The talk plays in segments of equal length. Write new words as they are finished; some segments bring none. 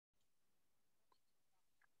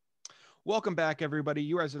Welcome back, everybody.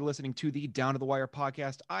 You guys are listening to the Down to the Wire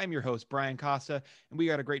podcast. I'm your host, Brian Costa, and we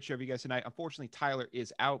got a great show for you guys tonight. Unfortunately, Tyler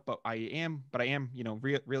is out, but I am,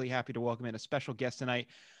 really happy to welcome in a special guest tonight.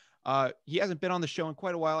 He hasn't been on the show in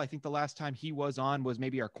quite a while. I think the last time he was on was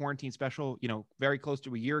maybe our quarantine special, very close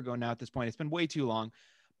to a year ago now at this point. It's been way too long,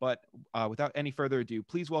 but without any further ado,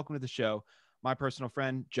 please welcome to the show my personal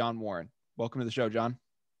friend, John Warren. Welcome to the show, John.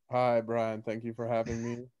 Hi, Brian. Thank you for having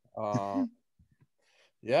me.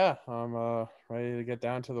 Yeah, I'm ready to get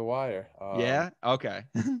down to the wire. Yeah. Okay.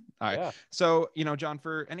 All right. Yeah. So, John,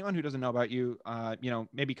 for anyone who doesn't know about you,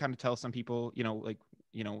 maybe kind of tell some people,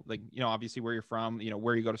 obviously where you're from,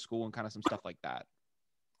 where you go to school and kind of some stuff like that.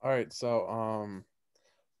 All right. So,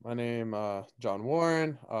 my name John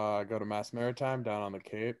Warren. I go to Mass Maritime down on the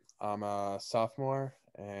Cape. I'm a sophomore,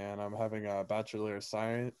 and I'm having a Bachelor of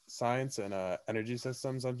Science in Energy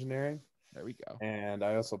Systems Engineering. There we go. And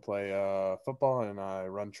I also play football, and I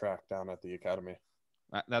run track down at the academy.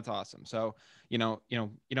 That's awesome. So,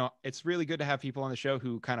 it's really good to have people on the show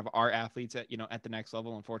who kind of are athletes at the next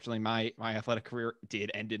level. Unfortunately, my athletic career did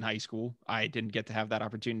end in high school. I didn't get to have that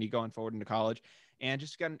opportunity going forward into college, and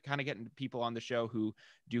just kind of getting people on the show who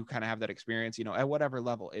do kind of have that experience, at whatever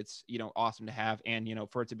level. It's, awesome to have. And,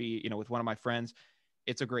 for it to be, with one of my friends,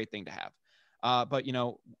 it's a great thing to have. But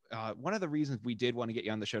one of the reasons we did want to get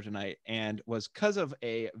you on the show tonight and was because of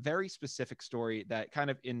a very specific story that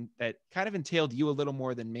kind of entailed you a little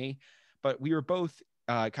more than me, but we were both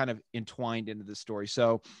kind of entwined into the story.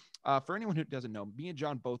 So for anyone who doesn't know, me and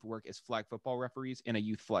John both work as flag football referees in a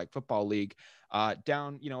youth flag football league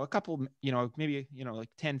down, a couple, maybe, like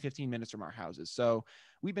 10, 15 minutes from our houses. So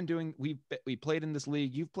we played in this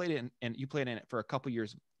league. You've played it and you played in it for a couple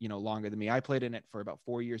years, longer than me. I played in it for about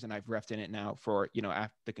 4 years, and I've refed in it now for,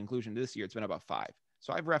 after the conclusion of this year, it's been about 5.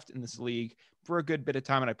 So I've refed in this league for a good bit of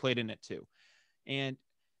time, and I played in it too. And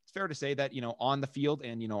it's fair to say that, on the field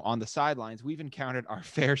and, on the sidelines, we've encountered our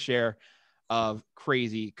fair share of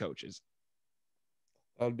crazy coaches.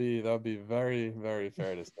 That'd be very, very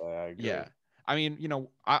fair to say. I agree. Yeah. I mean,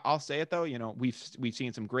 I'll say it though, we've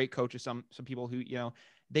seen some great coaches, some people who,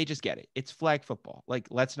 they just get it. It's flag football. Like,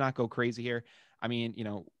 let's not go crazy here. I mean,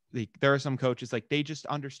 there are some coaches, like, they just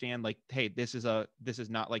understand, like, hey, this is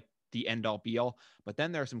not like the end all be all. But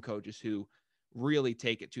then there are some coaches who really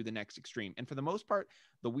take it to the next extreme. And for the most part,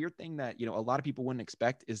 the weird thing that, a lot of people wouldn't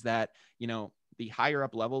expect is that, the higher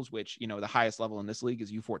up levels, which, the highest level in this league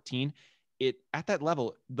is U14, at that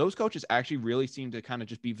level, those coaches actually really seem to kind of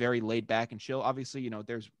just be very laid back and chill. Obviously,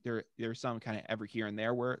 there's some kind of every here and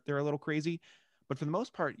there where they're a little crazy, but for the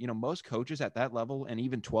most part, most coaches at that level and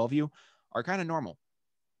even 12U are kind of normal.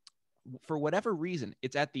 For whatever reason,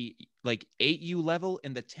 it's at the like 8U level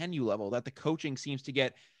and the 10U level that the coaching seems to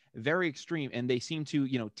get very extreme, and they seem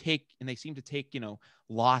to take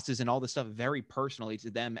losses and all this stuff very personally to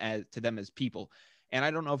them as people. And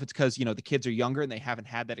I don't know if it's because, the kids are younger and they haven't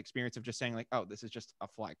had that experience of just saying, like, oh, this is just a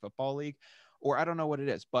flag football league, or I don't know what it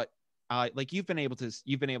is. But like, you've been able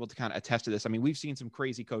to kind of attest to this. I mean, we've seen some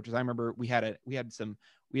crazy coaches. I remember we had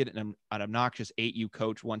an obnoxious 8U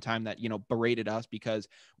coach one time that, berated us because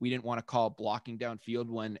we didn't want to call blocking downfield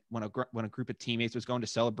when a group of teammates was going to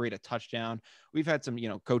celebrate a touchdown. We've had some,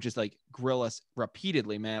 coaches like grill us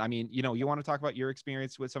repeatedly, man. I mean, you want to talk about your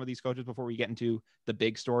experience with some of these coaches before we get into the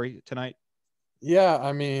big story tonight? Yeah,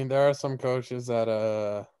 I mean, there are some coaches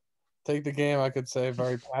that take the game, I could say,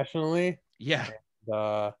 very passionately. Yeah.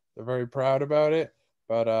 And, they're very proud about it,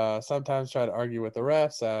 but sometimes try to argue with the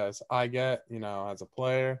refs, as I get, as a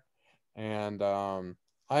player. And I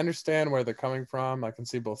understand where they're coming from. I can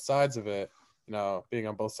see both sides of it, being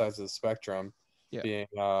on both sides of the spectrum, Yeah. being,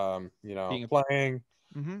 Being playing,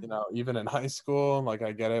 mm-hmm. Even in high school. Like,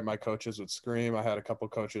 I get it. My coaches would scream. I had a couple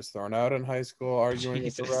coaches thrown out in high school arguing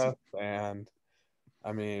with the Jesus. ref. And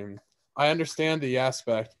I mean, I understand the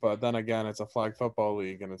aspect, but then again, it's a flag football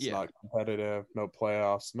league and it's Yeah. not competitive, no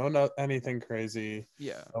playoffs, no anything crazy,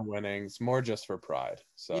 Yeah. no winnings, more just for pride.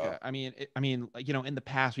 So Yeah, like, in the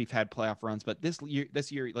past we've had playoff runs, but this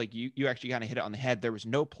year, like, you actually kind of hit it on the head. There was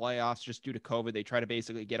no playoffs just due to COVID. They try to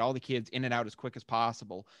basically get all the kids in and out as quick as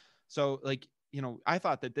possible. So, like, I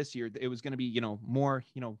thought that this year it was going to be, more,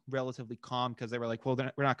 relatively calm, because they were like, well,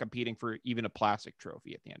 we're not competing for even a plastic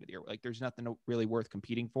trophy at the end of the year. Like, there's nothing really worth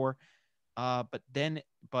competing for. And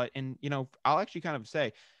I'll actually kind of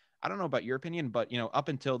say, I don't know about your opinion, but, up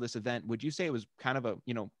until this event, would you say it was kind of a,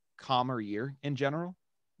 calmer year in general?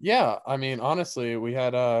 yeah, I mean, honestly, we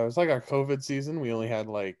had it was like our COVID season. We only had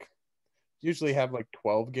like usually have like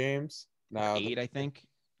 12 games. Or Now the 8, I think.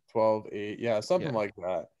 12, 8, yeah, something Yeah. like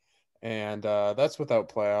that. And that's without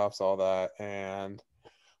playoffs, all that. And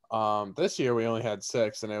This year we only had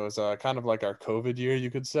 6, and it was kind of like our COVID year,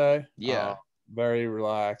 you could say. Yeah. Very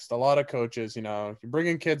relaxed. A lot of coaches, you're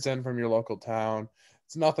bringing kids in from your local town.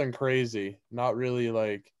 It's nothing crazy. Not really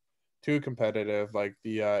like too competitive. Like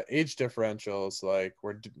the age differentials, like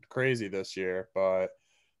were crazy this year. But at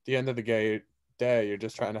the end of the day, you're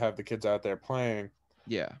just trying to have the kids out there playing.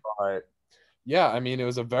 Yeah. But yeah, I mean, it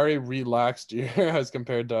was a very relaxed year as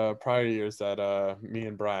compared to prior years that me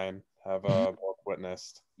and Brian have both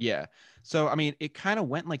witnessed. Yeah. So, I mean, it kind of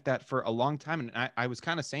went like that for a long time. And I was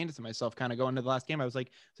kind of saying it to myself, kind of going to the last game. I was like,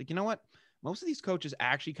 it's like, you know what? Most of these coaches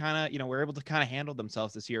actually kind of, were able to kind of handle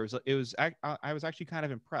themselves this year. I was actually kind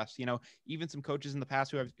of impressed, even some coaches in the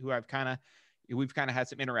past we've kind of had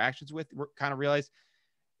some interactions with, kind of realized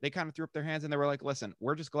they kind of threw up their hands and they were like, listen,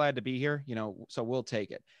 we're just glad to be here, so we'll take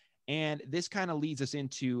it. And this kind of leads us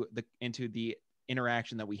into the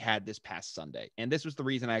interaction that we had this past Sunday. And this was the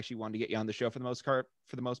reason I actually wanted to get you on the show for the most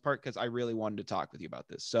part, because I really wanted to talk with you about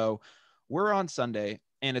this. So we're on Sunday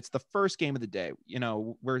and it's the first game of the day.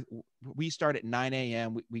 We start at 9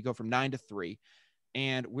 a.m. We go from 9 to 3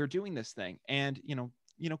 and we're doing this thing. And,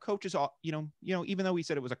 coaches, even though we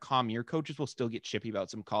said it was a calm year, coaches will still get chippy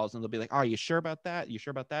about some calls and they'll be like, oh, are you sure about that? You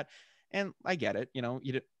sure about that? And I get it.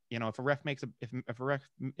 If a ref makes if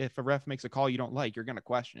a ref makes a call you don't like, you're going to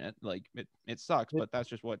question it. Like it sucks, but that's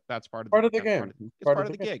just that's part of the game. It's part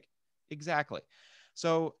of the gig. Exactly.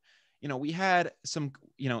 So, we had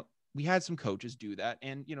some coaches do that.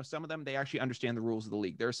 And, some of them, they actually understand the rules of the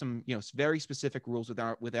league. There are some, very specific rules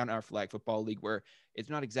within our flag football league where it's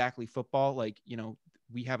not exactly football. Like,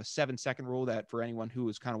 we have a 7-second rule that for anyone who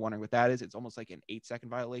is kind of wondering what that is, it's almost like an 8-second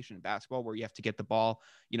violation in basketball where you have to get the ball,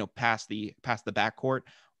 past the backcourt.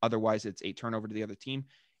 Otherwise it's a turnover to the other team.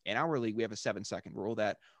 In our league, we have a 7-second rule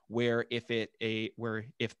that where if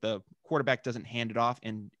the quarterback doesn't hand it off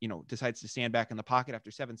and, decides to stand back in the pocket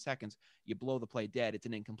after 7 seconds, you blow the play dead. It's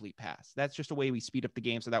an incomplete pass. That's just a way we speed up the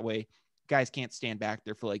game. So that way guys can't stand back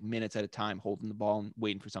there for like minutes at a time, holding the ball and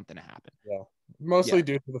waiting for something to happen. Yeah. Mostly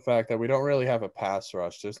due to the fact that we don't really have a pass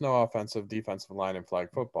rush. There's no offensive, defensive line in flag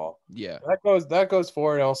football. Yeah. That goes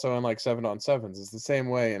forward also in like 7-on-7s. It's the same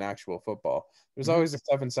way in actual football. There's always a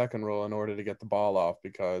 7-second rule in order to get the ball off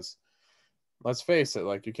because let's face it,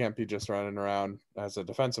 like you can't be just running around as a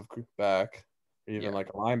defensive back, even like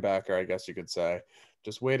a linebacker, I guess you could say,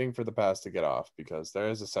 just waiting for the pass to get off because there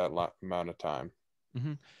is a set amount of time.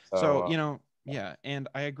 Mm-hmm. So, yeah, and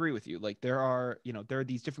I agree with you. Like there are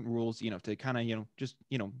these different rules, to kind of, just,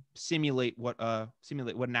 simulate what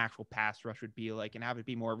an actual pass rush would be like and have it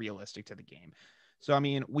be more realistic to the game. So, I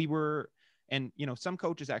mean, some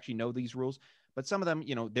coaches actually know these rules, but some of them,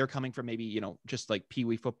 they're coming from maybe, just like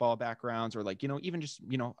peewee football backgrounds or like, even just,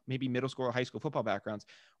 maybe middle school or high school football backgrounds.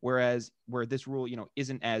 Where this rule,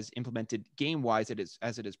 isn't as implemented game wise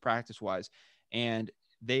as it is practice wise. And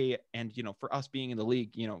for us being in the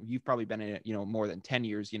league, you've probably been in it, more than 10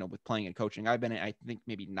 years, with playing and coaching. I've been in, I think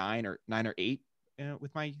maybe 9 or 8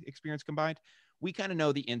 with my experience combined. We kind of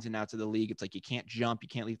know the ins and outs of the league. It's like, you can't jump, you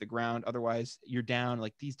can't leave the ground. Otherwise you're down,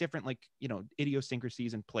 like these different, like,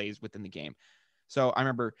 idiosyncrasies and plays within the game. So I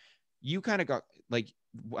remember you kind of got like,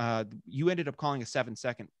 you ended up calling a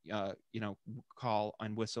 7-second, call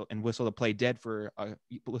on whistle to play dead for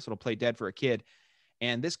a kid.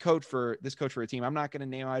 And this coach for a team, I'm not going to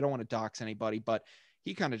name, I don't want to dox anybody, but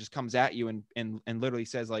he kind of just comes at you and literally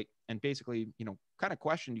says like, and basically, kind of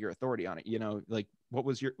questioned your authority on it, like what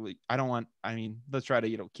was your, let's try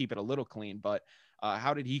to, keep it a little clean, but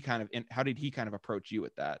how did he kind of approach you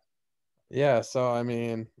with that? Yeah. So, I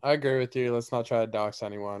mean, I agree with you. Let's not try to dox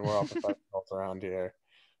anyone. We're all professionals around here.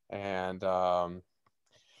 And,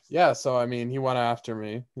 yeah, so I mean, he went after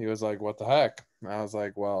me. He was like, "What the heck?" And I was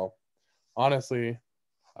like, "Well, honestly,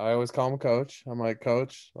 I always call him coach. I'm like,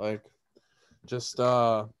 Coach, like, just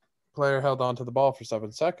player held on to the ball for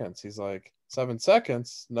 7 seconds. He's like, 7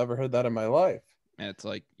 seconds? Never heard that in my life. And it's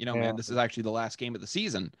like, And man, this is actually the last game of the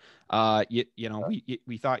season.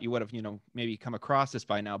 We thought you would have, maybe come across this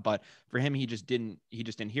by now, but for him, he just didn't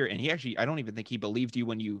hear it. And he actually, I don't even think he believed you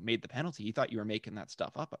when you made the penalty. He thought you were making that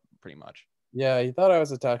stuff up pretty much. yeah, he thought I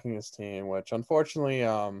was attacking his team, which unfortunately,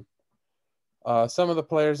 some of the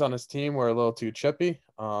players on his team were a little too chippy.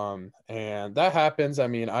 And that happens. I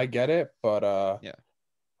mean, I get it, but yeah.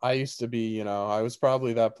 I used to be, I was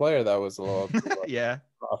probably that player that was a little yeah.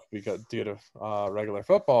 rough because due to regular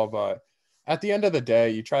football. But at the end of the day,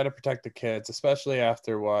 you try to protect the kids, especially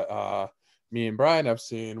after what me and Brian have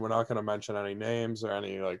seen. We're not going to mention any names or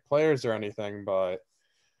any like players or anything, but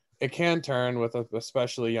it can turn with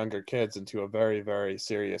especially younger kids into a very, very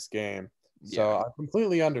serious game. So Yeah. I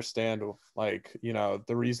completely understand like, the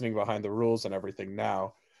reasoning behind the rules and everything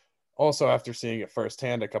now. also after seeing it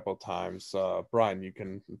firsthand a couple of times, Brian, you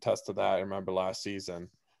can attest to that. I remember last season,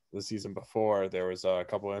 the season before, there was a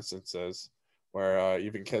couple instances where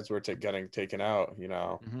even kids were getting taken out,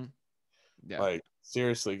 Mm-hmm. Yeah. like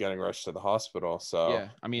seriously getting rushed to the hospital. So Yeah.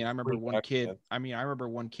 I mean, I remember one kid. I mean,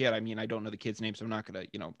 I don't know the kid's name, so I'm not going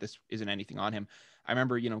to, this isn't anything on him. I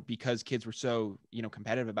remember, because kids were so,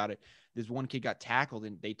 competitive about it, this one kid got tackled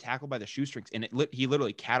and they tackled by the shoestrings and he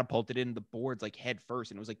literally catapulted in the boards like head first.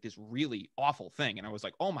 And it was like this really awful thing. And I was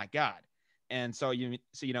like, oh my God. And so, you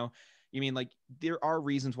mean like there are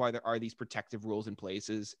reasons why there are these protective rules in place.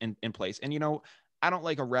 And, I don't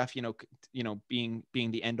like a ref, being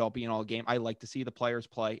the end all be all game. I like to see the players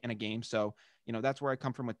play in a game. So, that's where I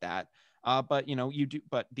come from with that. But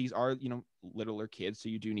but these are, littler kids. So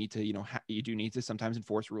you do need to, you do need to sometimes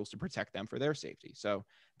enforce rules to protect them for their safety. So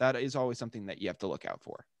that is always something that you have to look out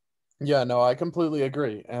for. Yeah, no, I completely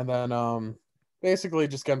agree. And then basically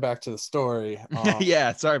just getting back to the story.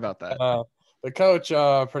 Yeah. Sorry about that. The coach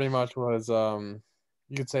pretty much was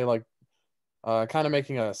you could say like kind of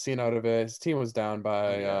making a scene out of it. His team was down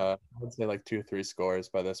by I would say like 2-3 scores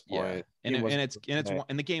by this point. Yeah.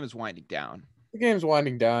 And the game is winding down. The game's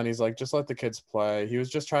winding down. He's like, just let the kids play. He was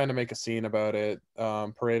just trying to make a scene about it,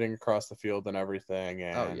 parading across the field and everything.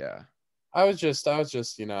 And Oh yeah. I was just,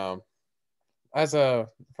 from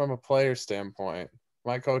a player standpoint,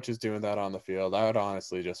 my coach is doing that on the field. I would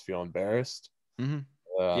honestly just feel embarrassed. Mm-hmm.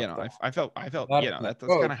 I felt, that's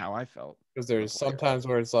kind of how I felt. Because there's sometimes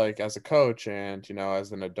where it's like, as a coach and,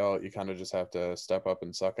 as an adult, you kind of just have to step up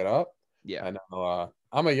and suck it up. Yeah. I know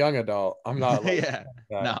I'm a young adult. I'm not like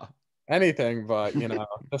no. anything, but,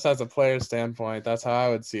 just as a player standpoint, that's how I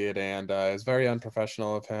would see it. And it was very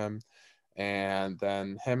unprofessional of him. And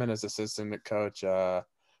then him and his assistant coach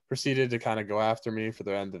proceeded to kind of go after me for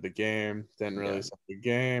the end of the game. Didn't really set the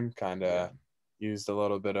game. Kind of used a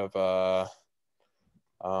little bit of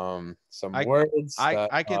some words.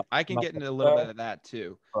 I can get into a little bit of that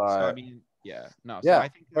too. So I mean, So I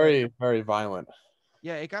think very very violent.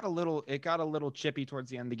 Yeah, it got a little chippy towards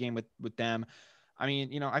the end of the game with them. I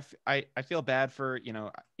mean, I feel bad for,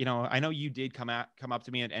 I know you did come up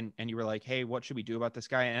to me and you were like, hey, what should we do about this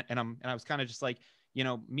guy? And I was kind of just like,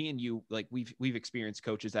 me and you, like we've experienced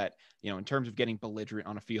coaches that, in terms of getting belligerent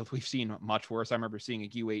on a field, we've seen much worse. I remember seeing a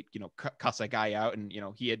U8, cuss a guy out and,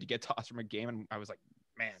 he had to get tossed from a game. And I was like,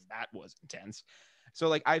 man, that was intense. So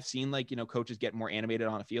like, I've seen like, coaches get more animated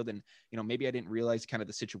on a field and, maybe I didn't realize kind of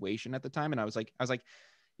the situation at the time. And I was like,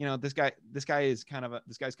 this guy's kind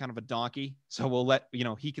of a donkey. So we'll let,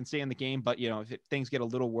 he can stay in the game, but if things get a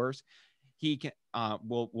little worse, he can,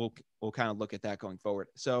 we'll kind of look at that going forward.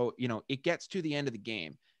 So, it gets to the end of the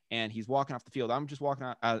game and he's walking off the field. I'm just walking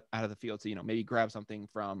out of the field to, maybe go grab something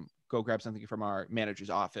from our manager's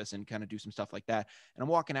office and kind of do some stuff like that. And I'm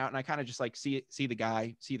walking out and I kind of just like see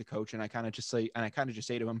the coach. And I kind of just say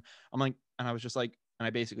to him, I'm like, and I was just like, and I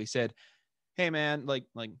basically said, hey man, like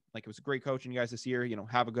it was a great coaching you guys this year,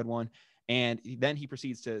 have a good one. And then he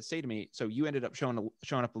proceeds to say to me, so you ended up showing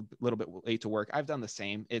up a little bit late to work. I've done the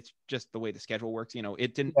same. It's just the way the schedule works.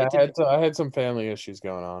 It didn't. I had some family issues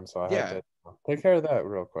going on, so I had to take care of that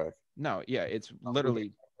real quick. No, yeah, it's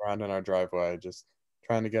literally around in our driveway, just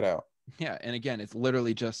trying to get out. Yeah, and again, it's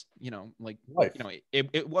literally just like life.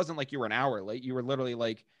 It wasn't like you were an hour late. You were literally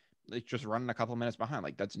like just running a couple minutes behind.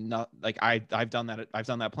 Like that's not like I've done that. I've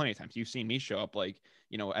done that plenty of times. You've seen me show up like,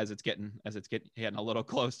 as it's getting a little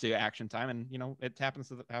close to action time. And, it happens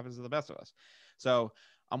to the best of us. So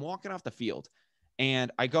I'm walking off the field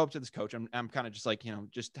and I go up to this coach. I'm kind of just like,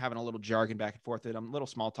 just having a little jargon back and forth. I'm a little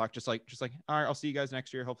small talk, just like, all right, I'll see you guys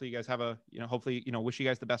next year. Hopefully you guys have hopefully, wish you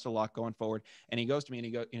guys the best of luck going forward. And he goes to me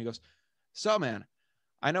and he goes, so man,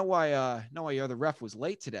 I know why your other ref was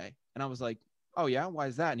late today. And I was like, oh yeah, why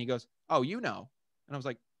is that? And he goes, oh, And I was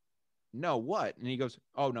like, no, what? And he goes,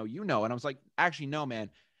 oh no, And I was like, actually, no, man,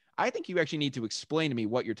 I think you actually need to explain to me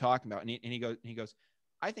what you're talking about. And he goes,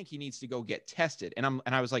 I think he needs to go get tested. And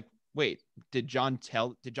I was like, wait, did John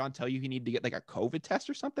tell you he needed to get like a COVID test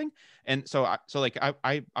or something? And so I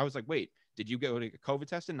was like, wait, did you go to get COVID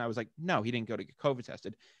tested? And I was like, no, he didn't go to get COVID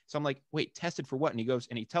tested. So I'm like, wait, tested for what? And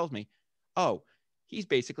he tells me, oh, he's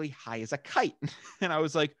basically high as a kite. And I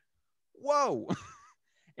was like, whoa.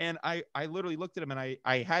 And I literally looked at him and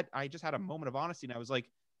I just had a moment of honesty. And I was like,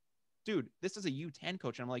 dude, this is a U10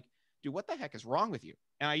 coach. And I'm like, dude, what the heck is wrong with you?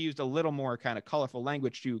 And I used a little more kind of colorful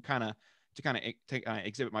language to kind of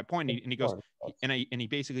exhibit my point. And he goes, and he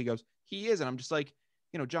basically goes, he is. And I'm just like,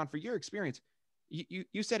 John, for your experience,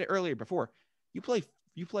 you said it earlier before, you play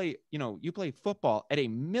football at a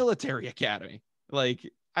military academy. Like,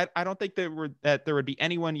 I don't think there would be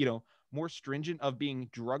anyone, more stringent of being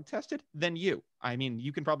drug tested than you. I mean,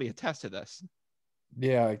 you can probably attest to this.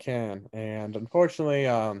 Yeah, I can. And unfortunately,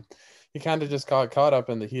 he kind of just got caught up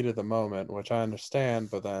in the heat of the moment, which I understand,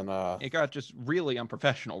 but then It got just really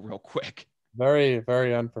unprofessional real quick. very,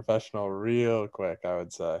 very unprofessional real quick, I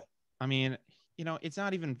would say. I mean, it's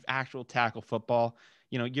not even actual tackle football.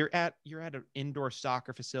 You're at an indoor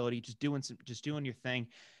soccer facility just doing your thing,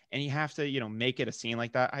 and you have to, make it a scene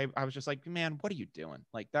like that. I was just like, man, what are you doing?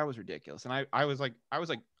 Like, that was ridiculous. And I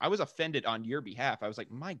was offended on your behalf. I was like,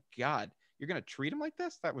 my God, you're gonna treat him like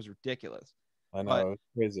this? That was ridiculous. I But know, it's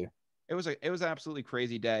crazy. it was an absolutely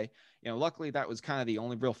crazy day. Luckily that was kind of the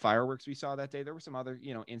only real fireworks we saw that day. There were some other,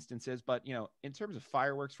 instances, but in terms of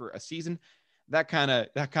fireworks for a season, that kind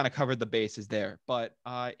of covered the bases there. But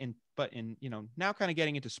in now kind of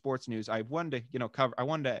getting into sports news, I wanted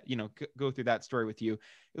to go through that story with you.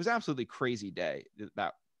 It was an absolutely crazy day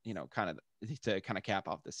that kind of to kind of cap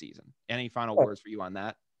off the season. Any final words for you on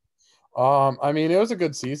that? I mean, it was a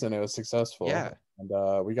good season. It was Yeah. successful,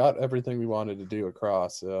 and we got everything we wanted to do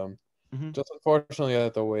across. Hmm. Just unfortunately,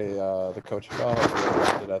 at the way the coach fell,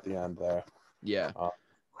 it ended at the end there. Yeah. Uh,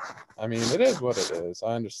 I mean, it is what it is.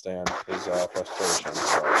 I understand his frustration.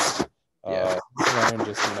 But, Yeah. he learned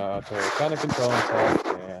just to kind of control himself,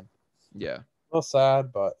 and Yeah. a little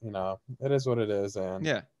sad, but it is what it is, and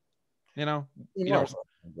Yeah. You know, he you know, knows at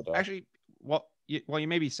the end of the day. actually, while you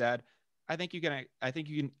may be sad,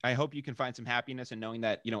 I hope you can find some happiness in knowing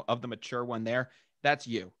that, of the mature one there, that's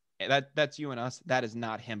you. That's you and us. That is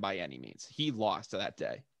not him by any means. He lost to that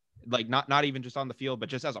day. Like, not even just on the field, but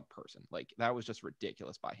just as a person. Like, that was just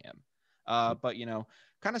ridiculous by him. But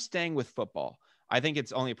kind of staying with football, I think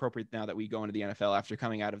it's only appropriate now that we go into the NFL after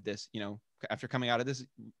coming out of this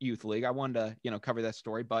youth league. I wanted to, cover that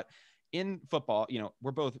story. But in football,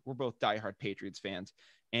 we're both diehard Patriots fans,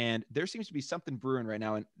 and there seems to be something brewing right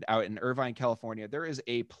now out in Irvine, California. There is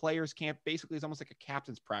a players camp. Basically, it's almost like a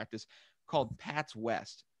captain's practice called Pat's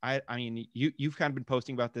West. I mean, you've kind of been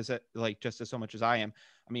posting about this like just as so much as I am.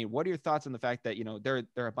 I mean, what are your thoughts on the fact that there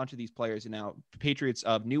are a bunch of these players and now Patriots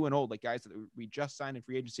of new and old, like guys that we just signed in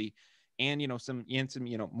free agency, and some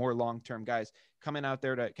more long term guys coming out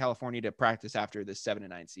there to California to practice after this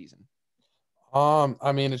 7-9 season.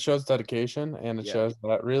 I mean, it shows dedication, and it Yeah. shows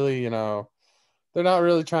that really, they're not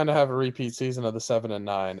really trying to have a repeat season of the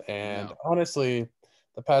 7-9. And No. honestly,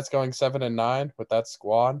 the Pats going 7-9 with that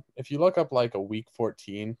squad. If you look up like a Week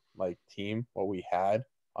 14 like team, what we had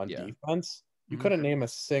on Yeah. defense, you Mhm. couldn't name a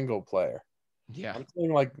single player. Yeah. I'm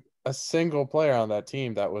saying like a single player on that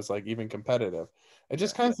team that was like even competitive. It Yeah.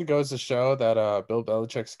 just kind of goes to show that Bill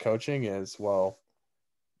Belichick's coaching is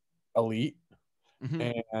elite,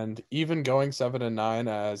 Mhm. and even going 7-9,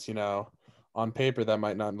 as on paper that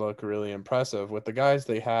might not look really impressive with the guys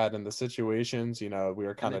they had and the situations we were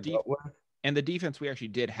And kind the of def dealt with. and the defense we actually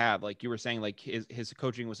did have, like you were saying, like his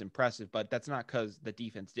coaching was impressive, but that's not because the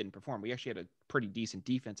defense didn't perform. We actually had a pretty decent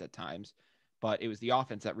defense at times, but it was the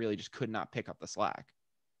offense that really just could not pick up the slack.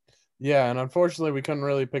 Yeah, and unfortunately we couldn't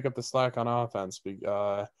really pick up the slack on offense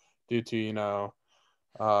due to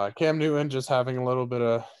Cam Newton just having a little bit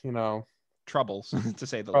of Troubles, to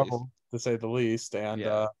say the least. trouble, to say the least, and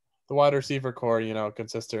Yeah. the wide receiver core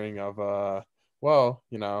consisting of well,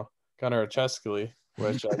 Gunnar Cheskely,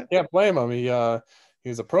 which I can't blame him. He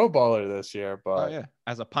was a Pro Bowler this year, Oh but yeah,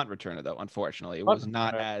 as a punt returner though, unfortunately, it punt was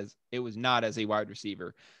not returner. as a wide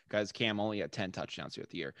receiver because Cam only had 10 touchdowns throughout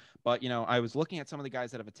the year. But I was looking at some of the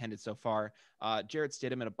guys that have attended so far. Jarrett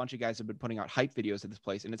Stidham and a bunch of guys have been putting out hype videos at this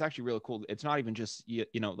place, and it's actually really cool. It's not even just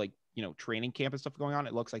training camp and stuff going on.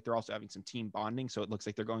 It looks like they're also having some team bonding. So it looks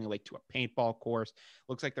like they're going like to a paintball course.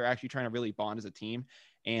 Looks like they're actually trying to really bond as a team.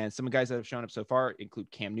 And some guys that have shown up so far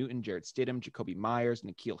include Cam Newton, Jarrett Stidham, Jacoby Myers,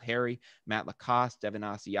 N'Keal Harry, Matt Lacoste, Devin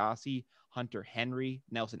Asiasi, Hunter Henry,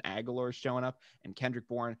 Nelson Aguilar is showing up, and Kendrick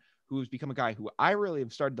Bourne, who's become a guy who I really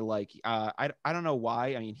have started to like. I don't know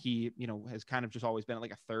why. I mean, he has kind of just always been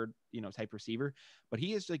like a third type receiver, but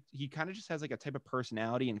he kind of just has like a type of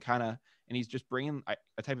personality and he's just bringing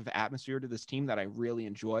a type of atmosphere to this team that I really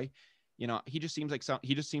enjoy. He just seems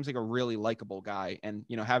like a really likable guy. And,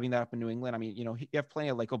 having that up in New England, I mean, you have plenty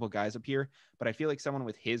of likable guys up here, but I feel like someone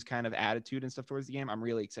with his kind of attitude and stuff towards the game, I'm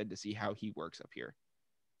really excited to see how he works up here.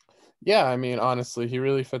 Yeah, I mean, honestly, he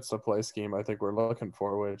really fits the play scheme I think we're looking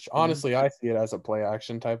for, which Mm-hmm. honestly I see it as a play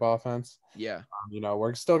action type offense. Yeah.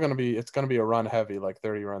 We're still it's going to be a run heavy, like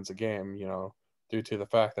 30 runs a game, due to the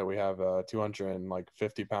fact that we have a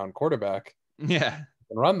 250-pound quarterback Yeah.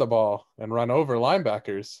 and run the ball and run over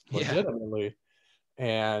linebackers Yeah. legitimately.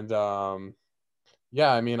 And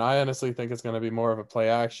yeah, I mean, I honestly think it's going to be more of a play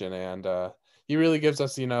action, and he really gives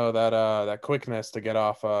us, that quickness to get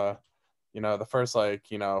off the first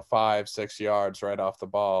 5-6 yards right off the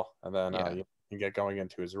ball, and then Yeah. you can get going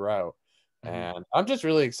into his route. Hmm. And I'm just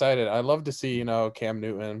really excited. I love to see Cam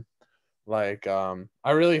Newton.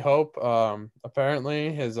 I really hope.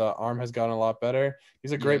 Apparently, his arm has gotten a lot better.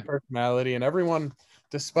 He's a Yeah. great personality, and everyone,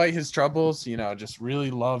 despite his troubles, just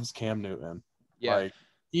really loves Cam Newton. Yeah. Like,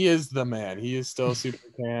 he is the man. He is still Super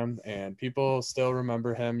Cam, and people still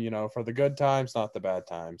remember him, for the good times, not the bad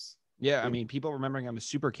times. Yeah, I mean, people remembering I'm a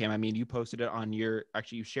super cam. I mean, you posted it on your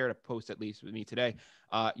actually you shared a post at least with me today.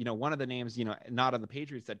 One of the names, not on the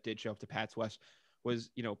Patriots that did show up to Pats West was,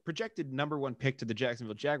 projected number one pick to the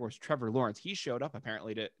Jacksonville Jaguars, Trevor Lawrence. He showed up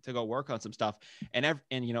apparently to go work on some stuff. And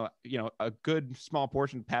a good small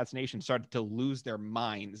portion of Pats Nation started to lose their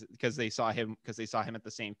minds because they saw him at the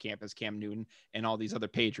same camp as Cam Newton and all these other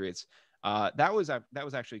Patriots. That was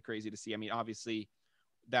actually crazy to see. I mean, obviously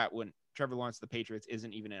that when Trevor Lawrence, the Patriots,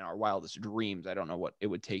 isn't even in our wildest dreams. I don't know what it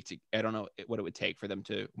would take for them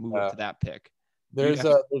to move up to that pick. You'd There's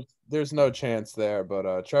have to, there's no chance there,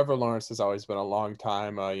 but Trevor Lawrence has always been a long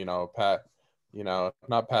time, Pat,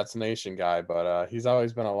 not Pat's Nation guy, but he's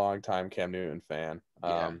always been a long time Cam Newton fan.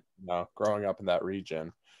 yeah. Growing up in that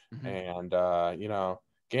region, Mm-hmm. and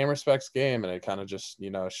game respects game, and it kind of just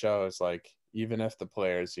shows, like, even if the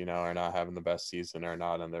players are not having the best season or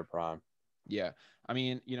not in their prime. Yeah. I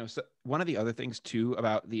mean, so one of the other things too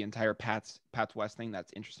about the entire Pats West thing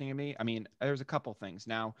that's interesting to me. I mean, there's a couple things.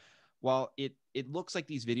 Now, while it looks like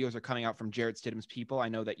these videos are coming out from Jarrett Stidham's people, I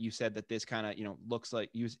know that you said that this kind of, looks like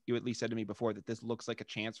you at least said to me before that this looks like a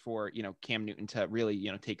chance for, Cam Newton to really,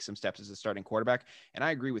 take some steps as a starting quarterback. And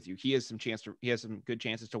I agree with you. He has some good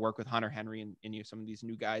chances to work with Hunter Henry and some of these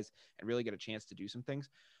new guys and really get a chance to do some things.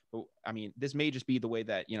 But I mean, this may just be the way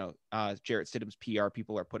that, Jarrett Stidham's PR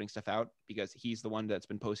people are putting stuff out because he's the one that's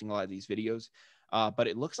been posting a lot of these videos. But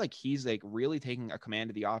it looks like he's like really taking a command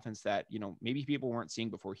of the offense that, maybe people weren't seeing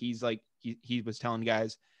before. He's like, he was telling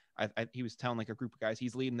guys, he was telling like a group of guys,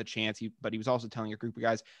 he's leading the chance. But he was also telling a group of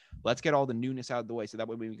guys, let's get all the newness out of the way. So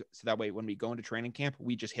that way when we go into training camp,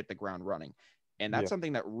 we just hit the ground running. And that's Yeah.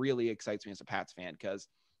 something that really excites me as a Pats fan because,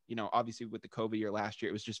 obviously with the COVID year last year,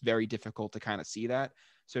 it was just very difficult to kind of see that.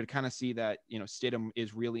 So to kind of see that, Stidham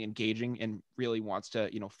is really engaging and really wants to,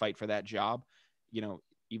 fight for that job,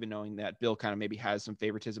 even knowing that Bill kind of maybe has some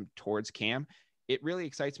favoritism towards Cam, it really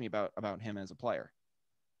excites me about him as a player.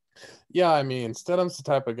 Yeah, I mean, Stidham's the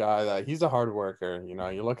type of guy that he's a hard worker.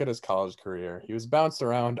 You look at his college career, he was bounced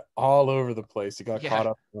around all over the place. He got Yeah. caught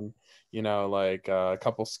up in, a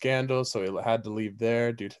couple scandals, so he had to leave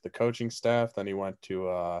there due to the coaching staff. Then he went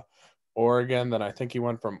to Oregon. Then I think he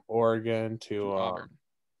went from Oregon To to Auburn. To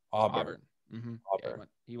Auburn. Auburn. Mm-hmm. Yeah, Auburn.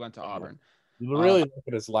 he went to And Auburn. you Uh, really look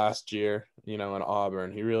at his last year, in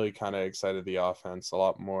Auburn. He really kind of excited the offense a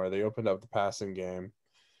lot more. They opened up the passing game.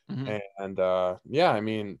 mm-hmm. And yeah, I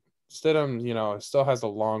mean, Stidham, still has a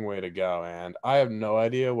long way to go, and I have no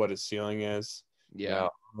idea what his ceiling is, Yeah.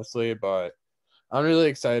 honestly. But I'm really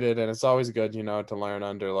excited, and it's always good, to learn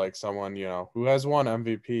under like someone, who has won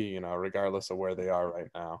MVP, regardless of where they are right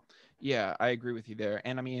now. Yeah, I agree with you there.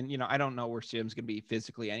 And I mean, I don't know where Stidham's going to be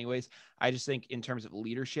physically anyways. I just think in terms of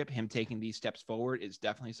leadership, him taking these steps forward is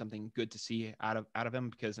definitely something good to see out of him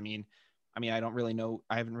because I don't really know.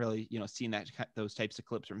 I haven't really, seen those types of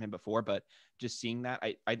clips from him before, but just seeing that,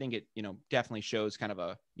 I think it, definitely shows kind of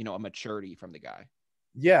a maturity from the guy.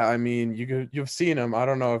 Yeah, I mean, you've seen him. I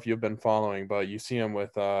don't know if you've been following, but you see him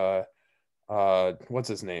with what's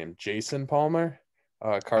his name, Jason Palmer,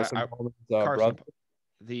 Carson I Palmer's Carson, brother.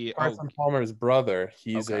 the oh, Carson Palmer's brother,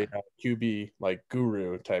 he's okay, a QB like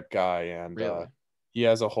guru type guy, and really, he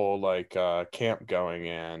has a whole camp going,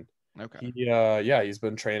 and okay, he's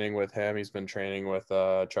been training with him. He's been training with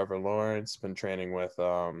Trevor Lawrence, been training with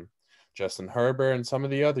Justin Herbert, and some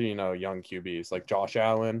of the other young QBs like Josh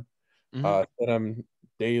Allen. mm-hmm. That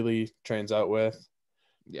daily trains out with,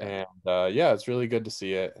 Yeah. and yeah, it's really good to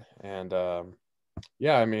see it, and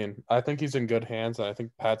yeah, I mean, I think he's in good hands, and I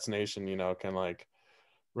think Pat's Nation, can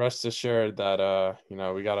rest assured that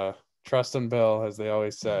we gotta trust in Bill, as they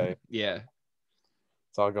always say. Yeah.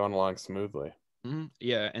 It's all going along smoothly. Mm-hmm.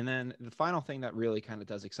 Yeah, and then the final thing that really kind of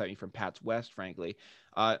does excite me from Pat's West, frankly,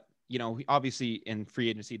 obviously in free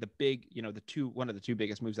agency, the big, one of the two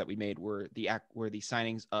biggest moves that we made were the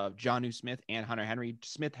signings of Jonnu Smith and Hunter Henry.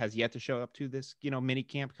 Smith has yet to show up to this, mini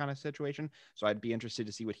camp kind of situation, so I'd be interested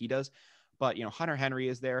to see what he does. But Hunter Henry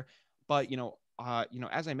is there, but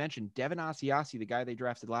as I mentioned, Devin Asiasi, the guy they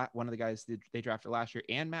drafted, one of the guys they drafted last year,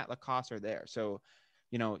 and Matt Lacoste are there, so.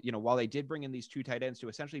 While they did bring in these two tight ends to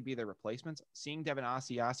essentially be their replacements, seeing Devin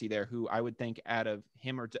Asiasi there, who I would think out of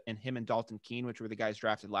him and Dalton Keene, which were the guys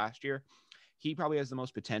drafted last year, he probably has the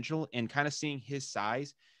most potential. And kind of seeing his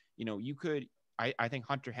size, you could. I think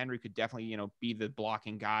Hunter Henry could definitely, be the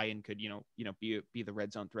blocking guy and could, be the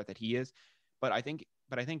red zone threat that he is. But I think,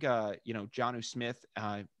 Jonnu Smith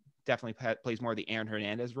definitely plays more of the Aaron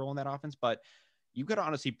Hernandez role in that offense. But you could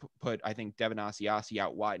honestly put, I think, Devin Asiasi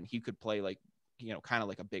out wide, and he could play like, kind of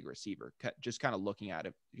like a big receiver. Just kind of looking at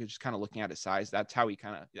it, just kind of looking at his size. That's how he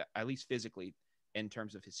kind of, at least physically, in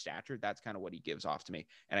terms of his stature, that's kind of what he gives off to me.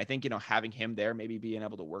 And I think, having him there, maybe being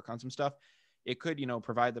able to work on some stuff, it could,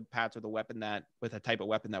 provide the Pats with a type of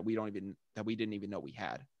weapon that we didn't even know we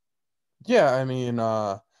had. Yeah, I mean,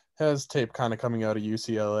 his tape kind of coming out of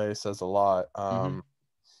UCLA says a lot.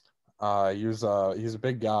 He's a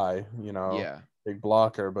big guy, Yeah. big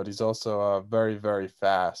blocker, but he's also very, very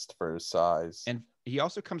fast for his size. And he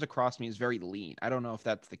also comes across me as very lean. I don't know if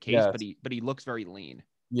that's the case, Yes. but he looks very lean.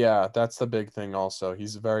 Yeah, that's the big thing also.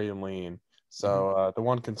 He's very lean. So the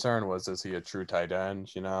one concern was, is he a true tight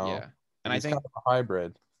end, Yeah. But And I he's kind think of a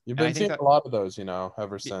hybrid. You've and I been think seeing that a lot of those, ever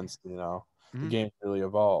yeah, since, the mhm. game really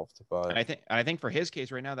evolved, And but I think for his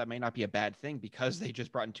case right now, that may not be a bad thing because they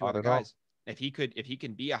just brought in two not other at all. guys. If he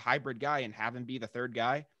can be a hybrid guy and have him be the third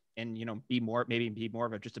guy and, be more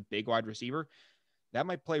of just a big wide receiver, that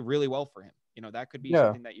might play really well for him. That could be Yeah.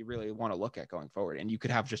 something that you really want to look at going forward. And you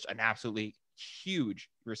could have just an absolutely huge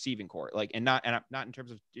receiving core, and not in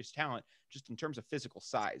terms of just talent, just in terms of physical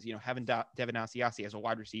size. Having Devin Asiasi as a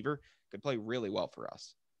wide receiver could play really well for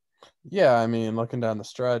us. Yeah, I mean, looking down the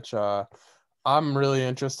stretch, I'm really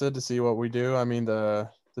interested to see what we do. I mean, the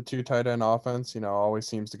two tight end offense, always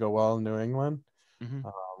seems to go well in New England. Mm-hmm.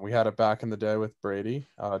 We had it back in the day with Brady,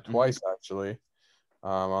 Mm-hmm. twice actually,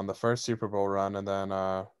 on the first Super Bowl run, and then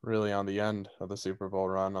really on the end of the Super Bowl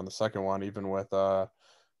run on the second one, even with the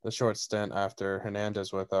short stint after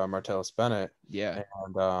Hernandez with Martellus Bennett. Yeah.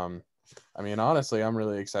 And I mean, honestly, I'm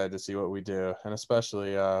really excited to see what we do, and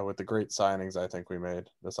especially with the great signings I think we made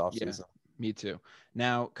this Yeah. offseason. Me too.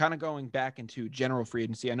 Now, kind of going back into general free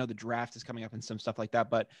agency, I know the draft is coming up and some stuff like that,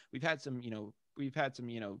 but we've had some,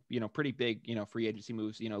 pretty big, free agency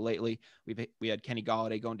moves, lately. We had Kenny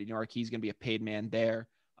Golladay going to New York. He's going to be a paid man there.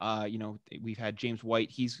 We've had James White.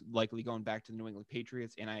 He's likely going back to the New England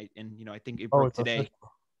Patriots. And I think it Oh, broke it's today.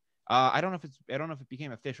 official. I don't know if it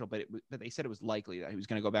became official, but they said it was likely that he was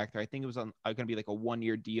going to go back there. I think it was going to be like a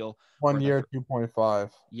 1-year deal. 1 year,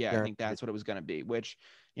 2.5. Yeah, I think Guaranteed. that's what it was going to be, which,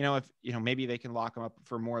 if, maybe they can lock him up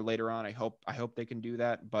for more later on. I hope they can do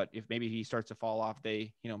that. But if maybe he starts to fall off,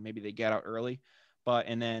 maybe they get out early. But,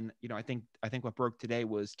 and then, I think what broke today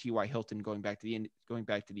was T.Y. Hilton going back to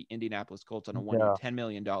the Indianapolis Colts on a 1-year, Yeah. $10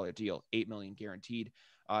 million deal, $8 million guaranteed.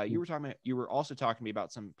 You were also talking to me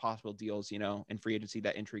about some possible deals, in free agency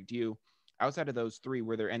that intrigued you. Outside of those three,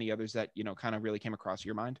 were there any others that, kind of really came across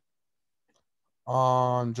your mind?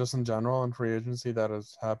 Just in general in free agency that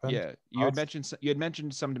has happened. Yeah, you had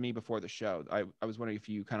mentioned some to me before the show. I was wondering if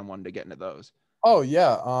you kind of wanted to get into those. Oh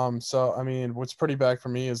yeah. So I mean, what's pretty big for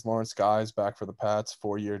me is Lawrence Guy's back for the Pats,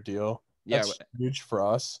 4-year deal. Yeah, That's huge for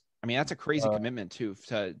us. I mean that's a crazy Uh, commitment too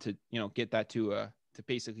to get that to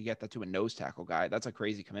basically get that to a nose tackle guy. That's a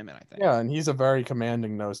crazy commitment, I think. yeah, and he's a very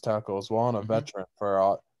commanding nose tackle as well, and a Mm-hmm. veteran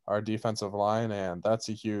for our defensive line, and that's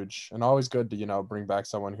a huge and always good to bring back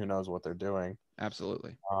someone who knows what they're doing.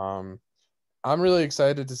 Absolutely. Um, I'm really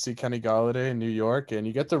excited to see Kenny Golladay in New York, and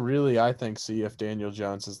you get to really, I think, see if Daniel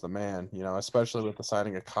Jones is the man, especially with the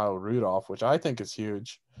signing of Kyle Rudolph, which I think is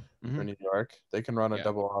huge Mm-hmm. for New York. They can run a Yeah.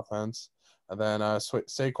 double offense. And then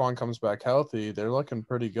Saquon comes back healthy. They're looking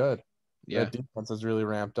pretty good. Yeah. That defense has really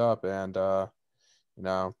ramped up. And,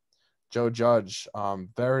 Joe Judge,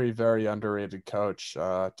 very, very underrated coach,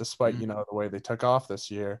 despite, Mm-hmm. the way they took off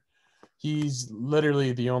this year. He's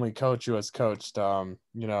literally the only coach who has coached, under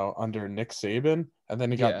Nick Saban, and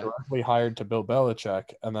then he got Yeah. directly hired to Bill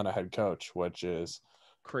Belichick, and then a head coach, which is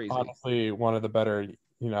Crazy. honestly one of the better,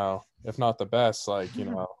 if not the best, like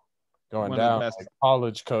going One of the down best. like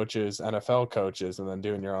college coaches, NFL coaches, and then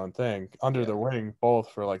doing your own thing under Yeah. the wing,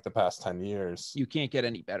 both for like the past 10 years. You can't get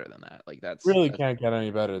any better than that. Like Really can't get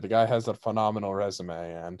any better. The guy has a phenomenal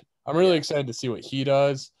resume, and I'm really yeah. excited to see what he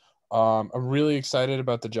does. I'm really excited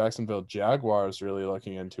about the Jacksonville Jaguars really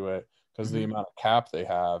looking into it because the Mm-hmm. amount of cap they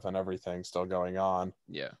have and everything still going on.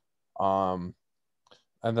 Yeah. Um,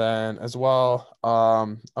 and then as well,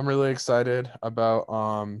 I'm really excited about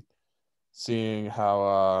seeing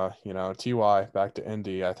how Ty back to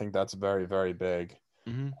Indy. I think that's very, very big.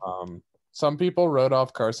 Mm-hmm. Some people wrote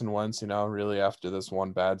off Carson Wentz, really after this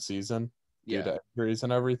one bad season due Yeah. to injuries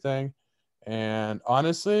and everything. And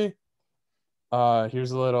honestly,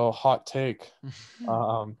 here's a little hot take.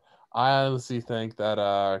 Um, I honestly think that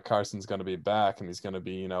Carson's going to be back and he's going to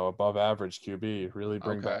be, above average QB. Really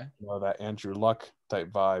bring back, Okay. that Andrew Luck type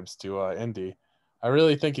vibes to Indy. I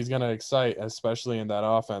really think he's going to excite, especially in that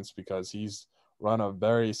offense, because he's run a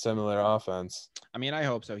very similar offense. I mean, I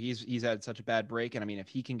hope so. He's had such a bad break, and I mean, if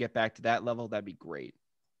he can get back to that level, that'd be great.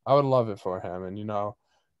 I would love it for him. And,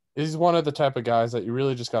 he's one of the type of guys that you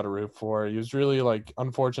really just got to root for. He was really like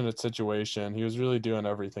unfortunate situation. He was really doing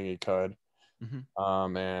everything he could.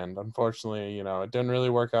 Hmm. And unfortunately, it didn't really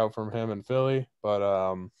work out from him in Philly,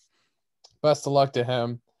 but best of luck to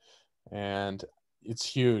him. And it's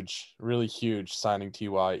huge, really huge signing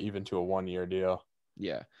Ty even to a 1 year deal.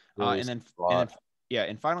 Yeah. Really And then yeah,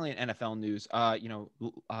 and finally in NFL news, now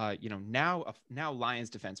Lions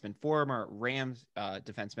defenseman, former Rams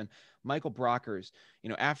defenseman Michael Brockers,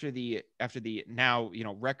 after the now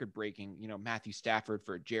record breaking Matthew Stafford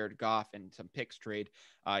for Jared Goff and some picks trade,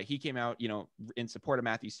 he came out in support of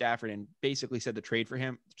Matthew Stafford and basically said the trade for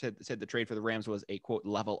him said the trade for the Rams was a quote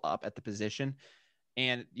level up at the position.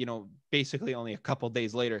 And, basically only a couple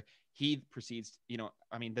days later, he proceeds,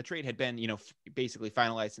 I mean, the trade had been, basically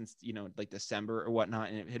finalized since, like December or whatnot.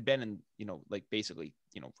 And it had been in, like basically,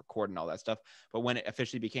 recording all that stuff. But when it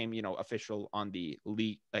officially became, official on the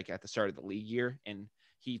league, like at the start of the league year, and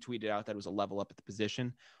he tweeted out that it was a level up at the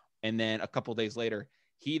position. And then a couple days later,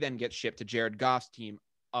 he then gets shipped to Jared Goff's team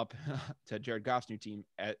up to Jared Goff's new team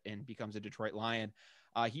and becomes a Detroit Lion.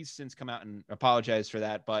 He's since come out and apologized for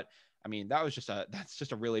that. But I mean, that's just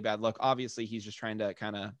a really bad look. Obviously, he's just trying to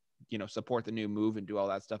kind of, support the new move and do all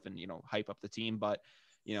that stuff and, hype up the team. But,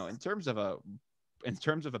 in terms of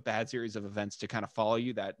a bad series of events to kind of follow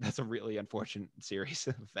you, that's a really unfortunate series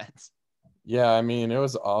of events. Yeah, I mean, it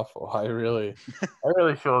was awful. I really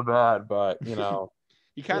feel bad, but He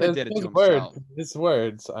kind of it's did it to his words. himself. His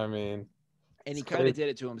words. I mean, And it's he kind of crazy. did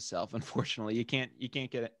it to himself. Unfortunately, you can't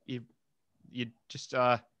get it. You just,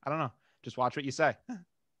 I don't know. Just watch what you say,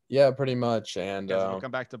 Yeah, pretty much. And because it'll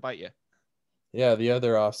come back to bite you. yeah, the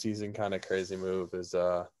other off-season kind of crazy move is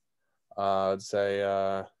I'd say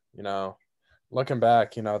you know, looking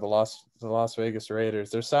back, the Las Vegas Raiders,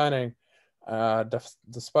 they're signing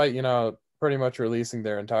despite, pretty much releasing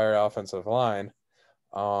their entire offensive line.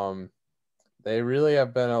 Um they really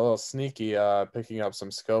have been a little sneaky picking up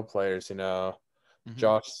some skill players,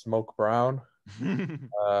 Josh Smoke Brown,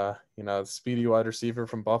 the speedy wide receiver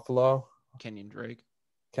from Buffalo. Kenyon Drake.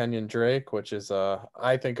 Kenyon Drake, which is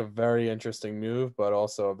I think a very interesting move, but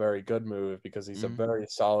also a very good move because he's a Mm-hmm. very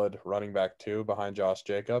solid running back too behind Josh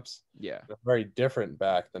Jacobs. Yeah. A very different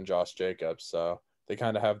back than Josh Jacobs, so they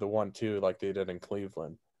kind of have the 1-2 like they did in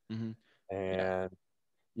Cleveland. Mm-hmm. Yeah. And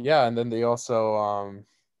yeah, and then they also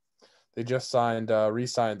they just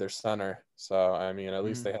re-signed their center, so I mean at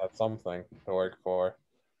least Mm-hmm. they have something to work for.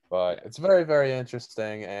 But Yeah. it's very very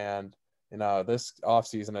interesting, and this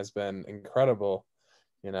offseason has been incredible,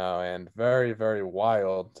 and very, very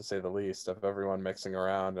wild to say the least, of everyone mixing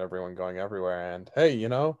around, everyone going everywhere. And hey,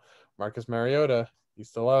 Marcus Mariota, he's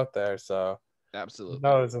still out there. So who Absolutely.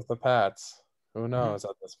 knows if the Pats? Who Mm-hmm. knows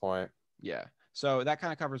at this point? Yeah. So that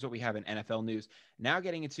kind of covers what we have in NFL news. Now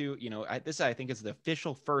getting into, this I think is the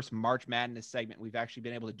official first March Madness segment we've actually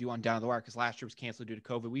been able to do on Down the Wire, because last year was canceled due to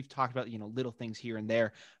COVID. We've talked about, little things here and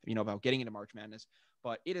there, about getting into March Madness,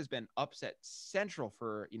 but it has been upset central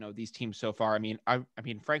for, these teams so far. I mean,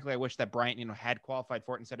 frankly, I wish that Bryant, had qualified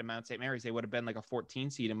for it instead of Mount St. Mary's. They would have been like a 14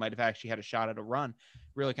 seed and might have actually had a shot at a run.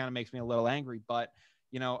 Really kind of makes me a little angry, but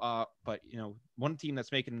one team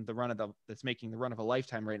that's making the run of a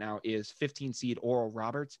lifetime right now is 15 seed Oral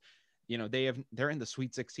Roberts. They're in the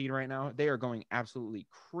Sweet 16 right now. They are going absolutely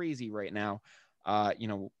crazy right now.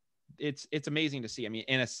 It's amazing to see. I mean,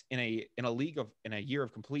 in a league in a year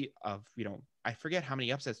of complete of I forget how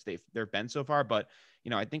many upsets there've been so far, but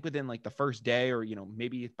I think within like the first day, or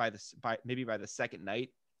maybe by the second night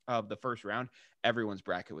of the first round, everyone's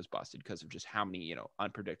bracket was busted because of just how many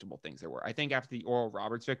unpredictable things there were. I think after the Oral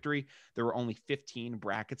Roberts victory, there were only 15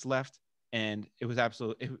 brackets left, and it was I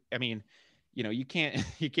mean, you can't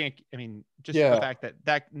I mean, just the Yeah, fact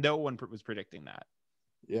that no one was predicting that.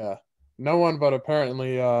 yeah. No one, but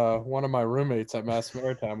apparently one of my roommates at Mass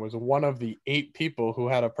Maritime was one of the 8 people who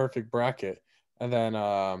had a perfect bracket. And then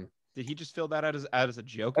Did he just fill that out as a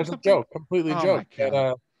joke or as a something? joke, completely Oh joke. my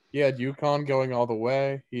god. He had UConn going all the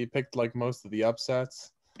way. He picked like most of the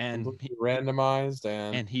upsets, And completely randomized,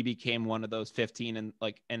 and he became one of those 15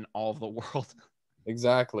 in all of the world.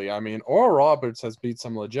 exactly. I mean, Oral Roberts has beat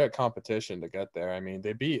some legit competition to get there. I mean,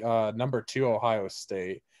 they beat number 2 Ohio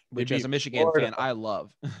State. They which as beat a Michigan Florida. fan, I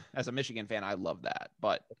love. As a Michigan fan, I love that.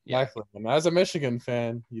 But yeah, Exactly. And as a Michigan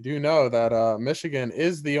fan, you do know that Michigan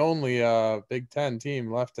is the only Big Ten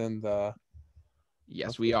team left in the.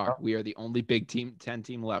 yes, we are. We are the only Big Team 10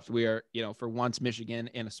 team left. We are, for once, Michigan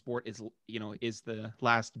in a sport is the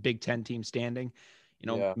last Big Ten team standing.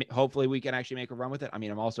 Yeah. Hopefully we can actually make a run with it. I mean,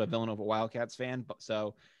 I'm also a Villanova Wildcats fan, but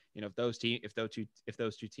so if those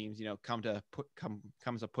two teams, comes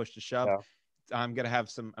a push to shove, Yeah. I'm gonna have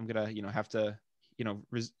to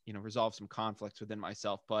resolve some conflicts within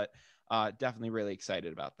myself, but definitely really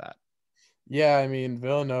excited about that. Yeah, I mean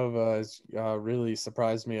Villanova has really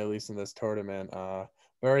surprised me, at least in this tournament.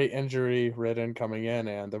 Very injury ridden coming in,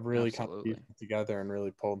 and they've really kind of pieced Absolutely. it together and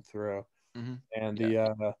really pulled through. Hmm. And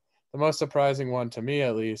Yeah. the most surprising one to me,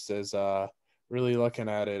 at least, is really looking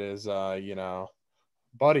at it is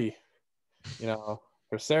Buddy, you know,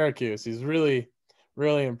 for Syracuse, he's really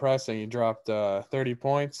impressing. He dropped 30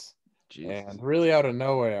 points, Jesus. and really out of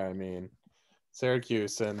nowhere. I mean,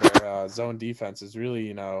 Syracuse and their zone defense is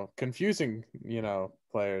really, confusing,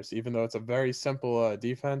 players, even though it's a very simple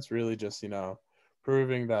defense, really just,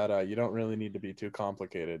 proving that you don't really need to be too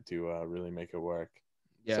complicated to really make it work.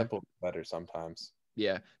 Yeah. Simple better sometimes.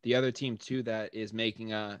 Yeah, the other team too that is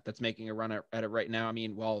making a run at it right now. I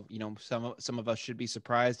mean, well, some of us should be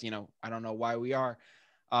surprised. I don't know why we are.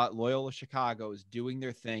 Loyola Chicago is doing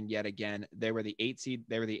their thing yet again. They were the 8 seed.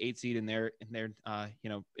 They were the 8 seed in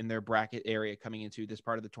their bracket area coming into this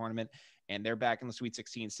part of the tournament, and they're back in the Sweet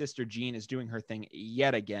 16. Sister Jean is doing her thing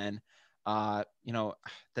yet again. The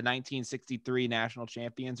 1963 national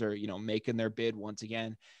champions are making their bid once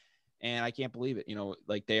again, and I can't believe it.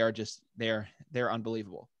 Like they're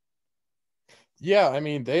unbelievable. Yeah, I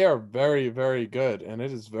mean, they are very, very good, and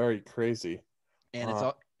it is very crazy. And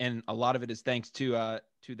Uh, and a lot of it is thanks to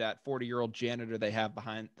that 40-year-old janitor they have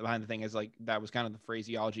behind the thing. Is like that was kind of the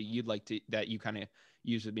phraseology that you kind of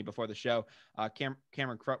used with me before the show.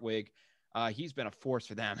 Cameron Krutwig, he's been a force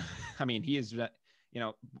for them. I mean, he is,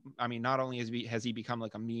 not only has he become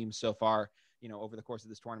like a meme so far, over the course of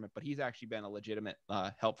this tournament, but he's actually been a legitimate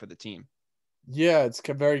help for the team. Yeah, it's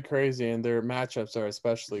very crazy, and their matchups are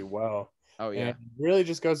especially well. Oh And yeah. it really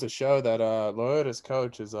just goes to show that Loyota's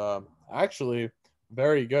coach is actually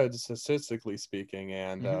very good statistically speaking,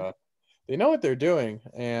 and Hmm. they know what they're doing.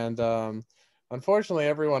 And unfortunately,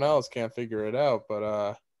 everyone else can't figure it out.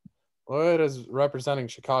 But Loyota's representing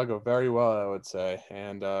Chicago very well, I would say,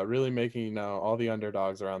 and really making all the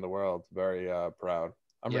underdogs around the world very proud.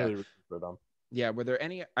 I'm Yeah. really rooting for them. Yeah, were there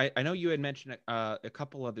any? I know you had mentioned a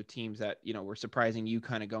couple other teams that were surprising you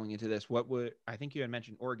kind of going into this. What would I think you had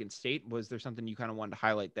mentioned Oregon State? Was there something you kind of wanted to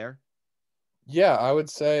highlight there? Yeah, I would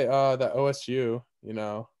say that OSU,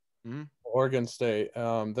 Hmm. Oregon State,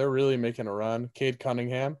 they're really making a run. Cade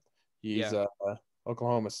Cunningham, he's Yeah.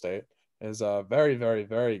 Oklahoma State, is very, very,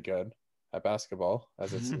 very good at basketball,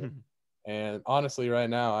 as it seems. And honestly, right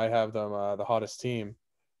now, I have them the hottest team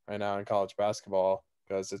right now in college basketball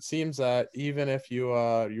because it seems that even if you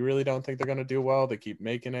really don't think they're going to do well, they keep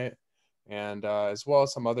making it. And as well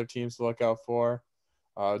as some other teams to look out for,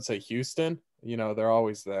 I would say Houston. They're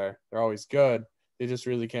always there. They're always good. They just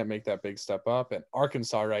really can't make that big step up. And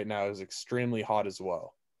Arkansas right now is extremely hot as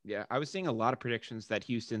well. Yeah, I was seeing a lot of predictions that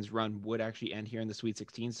Houston's run would actually end here in the Sweet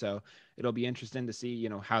 16, so it'll be interesting to see,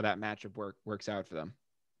 how that matchup works out for them.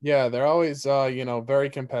 Yeah, they're always very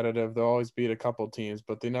competitive. They'll always beat a couple teams,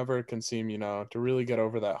 but they never can seem, to really get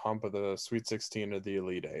over that hump of the Sweet 16 or the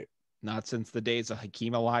Elite Eight. Not since the days of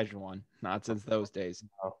Hakeem Olajuwon. Not since those days.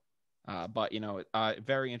 Oh, But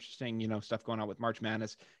very interesting, stuff going on with March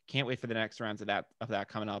Madness. Can't wait for the next rounds of that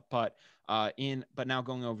coming up. But now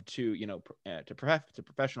going over to to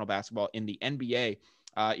professional basketball in the NBA.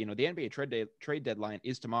 The NBA trade deadline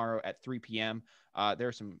is tomorrow at 3 p.m. There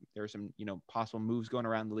are some possible moves going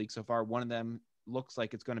around the league so far. One of them looks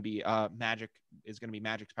like it's going to be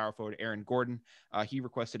Magic's power forward Aaron Gordon. He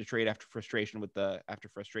requested a trade after frustration with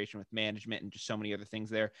management and just so many other things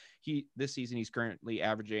there. This season he's currently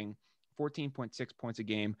averaging 14.6 points a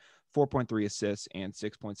game, 4.3 assists, and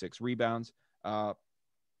 6.6 rebounds.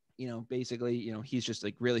 Basically, he's just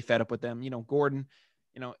like really fed up with them. Gordon,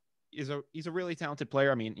 you know, he's a really talented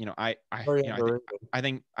player. I mean, very underrated. I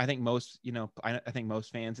think most, I think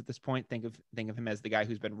most fans at this point think of him as the guy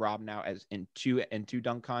who's been robbed now as in two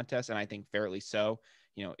dunk contests, and I think fairly so.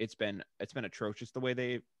 It's been atrocious the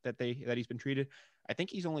way that he's been treated. I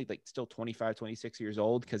think he's only like still 25, 26 years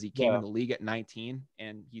old because he came in Yeah. the league at 19,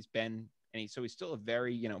 and he's still a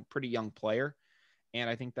very, pretty young player. And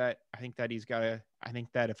I think that he's got a. I think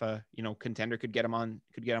that if a contender could get him on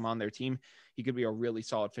their team, he could be a really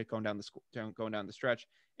solid fit going down the stretch.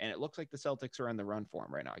 And it looks like the Celtics are in the run for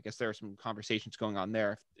him right now. I guess there are some conversations going on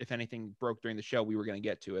there. If anything broke during the show, we were going to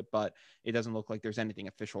get to it, but it doesn't look like there's anything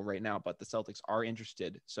official right now. But the Celtics are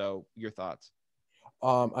interested. So your thoughts?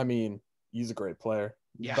 I mean, he's a great player.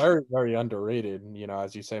 Yeah. Very, very underrated.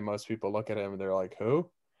 As you say, most people look at him and they're like, who?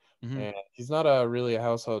 Mm-hmm. And he's not a really a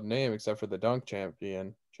household name except for the dunk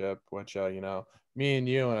championship, which me and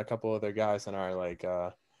you and a couple other guys in our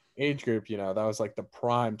age group, that was like the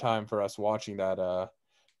prime time for us watching that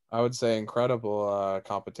I would say incredible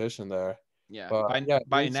competition there. Yeah. But By yeah,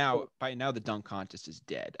 by now by now the dunk contest is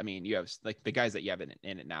dead. I mean, you have like the guys that you have in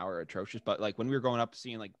it now are atrocious. But like when we were growing up,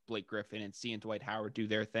 seeing like Blake Griffin and seeing Dwight Howard do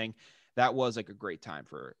their thing, that was like a great time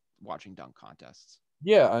for watching dunk contests.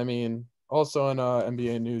 yeah, I mean, also in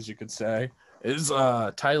NBA news, you could say is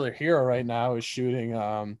Tyler Hero right now is shooting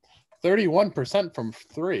 31% from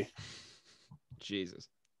three. Jesus.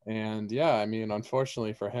 And yeah, I mean,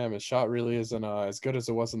 unfortunately for him, his shot really isn't as good as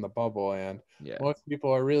it was in the bubble. And Yeah. most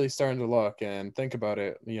people are really starting to look and think about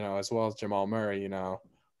it, as well as Jamal Murray,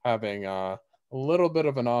 having a little bit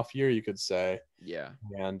of an off year, you could say. Yeah.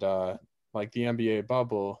 And like the NBA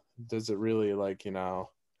bubble, does it really Did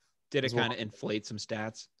it as well? kind of inflate some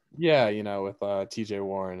stats? Yeah, with TJ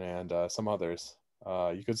Warren and some others.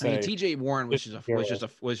 You could I mean, say T.J. Warren was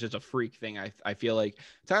just a freak thing. I feel like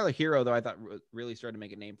Tyler Hero though I thought really started to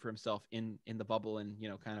make a name for himself in the bubble and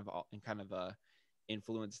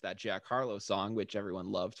influenced that Jack Harlow song, which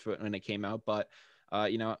everyone loved when it came out. But I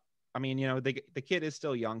mean, the kid is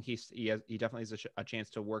still young. He definitely has a chance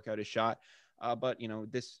to work out his shot.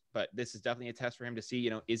 This is definitely a test for him to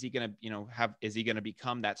see, is he gonna, is he gonna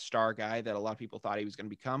become that star guy that a lot of people thought he was gonna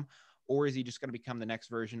become, or is he just gonna become the next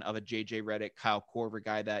version of a JJ Redick, Kyle Korver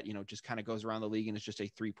guy that just kind of goes around the league and is just a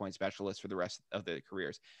 3-point specialist for the rest of the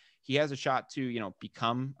careers? He has a shot to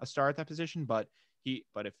become a star at that position, but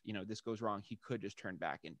if this goes wrong, he could just turn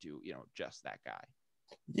back into just that guy.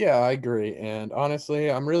 yeah, I agree. And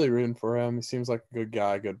honestly, I'm really rooting for him. He seems like a good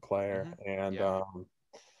guy, good player, Mm-hmm. and Yeah.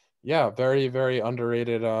 yeah, very, very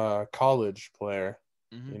underrated college player.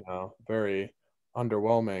 Mm-hmm. Very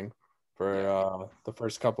underwhelming for Yeah. the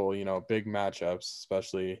first couple, big matchups,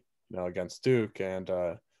 especially against Duke and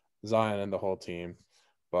Zion and the whole team.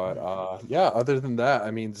 But yeah, other than that,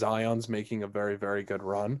 I mean, Zion's making a very, very good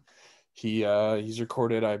run. He's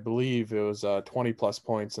recorded, I believe it was 20 plus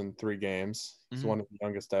points in 3 games. He's Mm-hmm. one of the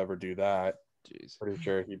youngest to ever do that. Jeez. Pretty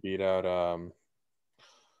sure he beat out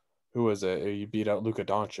who was it? He beat out Luka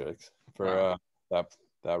Doncic for Wow.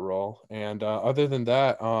 that role. And other than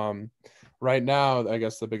that, right now, I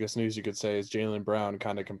guess the biggest news you could say is Jaylen Brown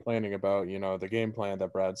kind of complaining about the game plan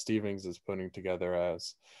that Brad Stevens is putting together.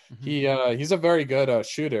 As Mm-hmm. he's a very good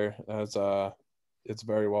shooter, as it's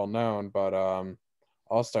very well known, but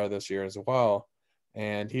All-Star this year as well.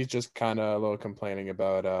 And he's just kind of a little complaining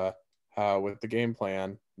about how with the game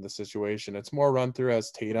plan, the situation, it's more run through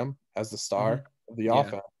as Tatum as the Mm-hmm. star of the Yeah.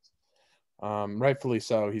 offense. Rightfully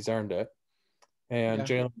so, he's earned it. And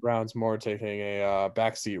Yeah. Jaylen Brown's more taking a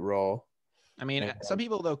backseat role. I mean, And some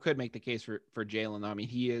people though could make the case for Jalen. I mean,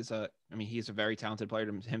 he's a very talented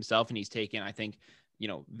player himself, and he's taken, I think,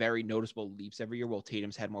 very noticeable leaps every year. While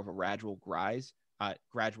Tatum's had more of a gradual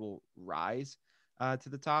rise to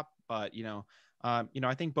the top. But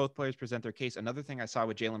I think both players present their case. Another thing I saw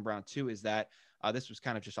with Jaylen Brown too is that this was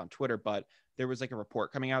kind of just on Twitter, but there was like a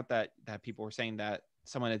report coming out that people were saying that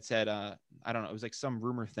someone had said, I don't know, it was like some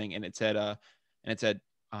rumor thing, and it said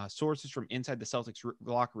sources from inside the Celtics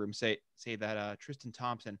locker room say that Tristan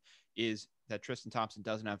Thompson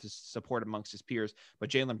doesn't have his support amongst his peers, but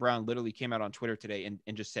Jaylen Brown literally came out on Twitter today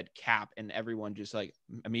and just said cap, and everyone just like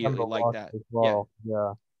immediately liked that. as Yeah, well.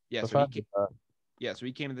 Yeah. yeah. So Defended that.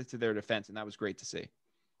 he came to their defense, and that was great to see.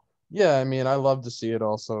 Yeah, I mean, I love to see it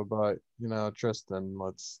also, but Tristan,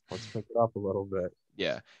 let's pick it up a little bit.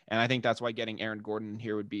 Yeah, and I think that's why getting Aaron Gordon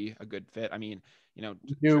here would be a good fit. I mean,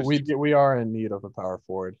 We are in need of a power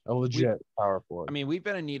forward, a we legit power forward. I mean, we've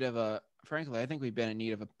been in need of frankly, I think we've been in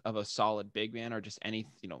need of a solid big man or just any,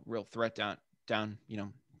 real threat down,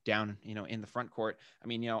 in the front court. I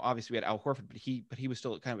mean, obviously we had Al Horford, but he was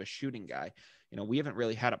still kind of a shooting guy. We haven't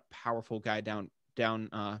really had a powerful guy down in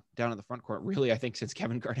the front court, really, I think, since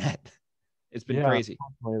Kevin Garnett. It's been Yeah, crazy.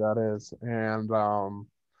 that is. And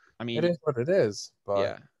I it mean, is what it is. But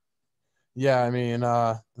yeah. yeah, I mean,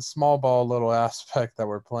 the small ball little aspect that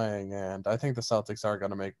we're playing, and I think the Celtics are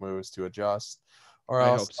going to make moves to adjust, or I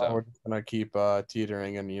else hope so. we're just going to keep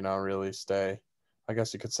teetering and really stay. I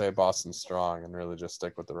guess you could say Boston strong and really just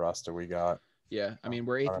stick with the roster we got. Yeah, I mean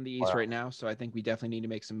we're eighth in the East right now, so I think we definitely need to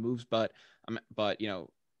make some moves. But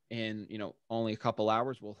in only a couple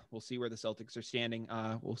hours, we'll see where the Celtics are standing.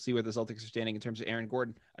 We'll see where the Celtics are standing in terms of Aaron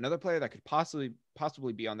Gordon. Another player that could possibly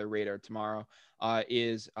be on their radar tomorrow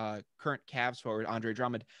is current Cavs forward Andre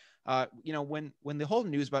Drummond. When the whole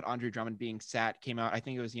news about Andre Drummond being sat came out, I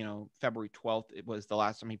think it was February 12th. It was the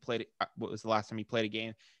last time he played. What was the last time he played a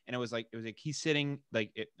game? And it was like he's sitting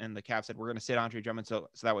and the Cavs said we're going to sit Andre Drummond so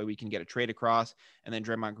that way we can get a trade across. And then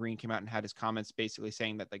Draymond Green came out and had his comments basically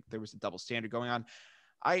saying that there was a double standard going on.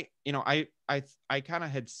 I kind of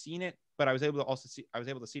had seen it, but I was able to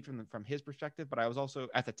see it from his perspective. But I was also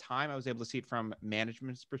at the time I was able to see it from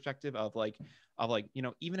management's perspective of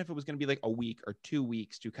even if it was going to be like a week or 2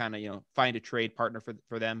 weeks to kind of find a trade partner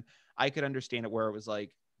for them, I could understand it where it was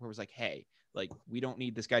like hey, like we don't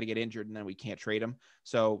need this guy to get injured and then we can't trade him.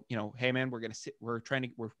 So hey man, we're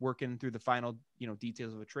working through the final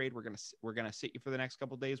details of a trade. We're gonna sit you for the next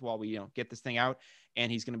couple of days while we get this thing out,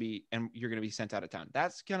 and you're gonna be sent out of town.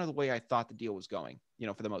 That's kind of the way I thought the deal was going,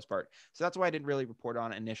 for the most part. So that's why I didn't really report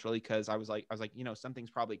on it initially, because I was like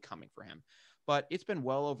something's probably coming for him. But it's been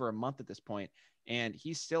well over a month at this point, and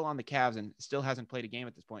he's still on the Cavs and still hasn't played a game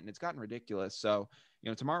at this point, and it's gotten ridiculous. So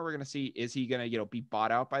tomorrow we're going to see, is he going to, be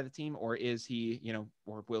bought out by the team, or is he,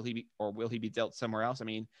 or will he be dealt somewhere else? I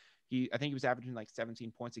mean, I think he was averaging like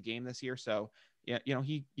 17 points a game this year. So yeah,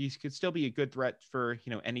 he could still be a good threat for,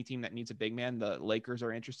 any team that needs a big man. The Lakers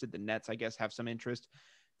are interested. The Nets, I guess, have some interest.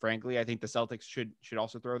 Frankly, I think the Celtics should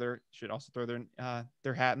also throw their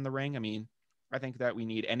hat in the ring. I mean, I think that we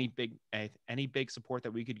need any big support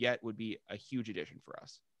that we could get would be a huge addition for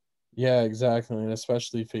us. Yeah, exactly. And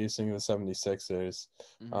especially facing the 76ers.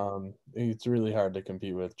 Mm-hmm. It's really hard to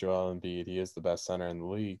compete with Joel Embiid. He is the best center in the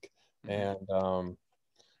league. Mm-hmm. And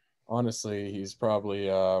honestly, he's probably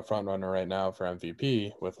a front runner right now for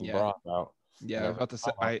MVP with Yeah. LeBron out. Yeah, I was about to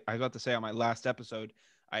say. I was about to say on my last episode,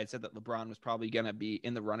 I had said that LeBron was probably going to be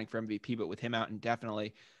in the running for MVP, but with him out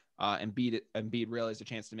indefinitely, Embiid realized a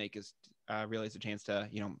chance to make his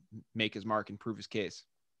mark and prove his case.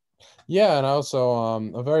 Yeah, and also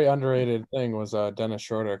a very underrated thing was Dennis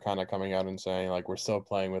Schroeder kind of coming out and saying like we're still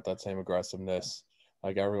playing with that same aggressiveness.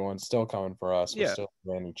 Like everyone's still coming for us. We're Yeah. still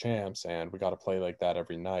reigning champs, and we got to play like that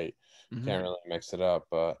every night. Mm-hmm. Can't really mix it up.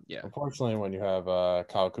 But Yeah. unfortunately, when you have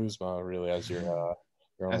Kyle Kuzma really as your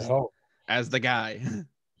only as hope, as the guy,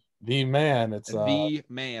 the man, it's the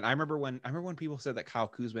man. I remember when people said that Kyle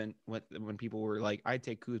Kuzma, when people were like, I'd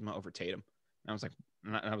take Kuzma over Tatum. And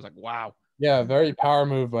I was like, wow. yeah, very power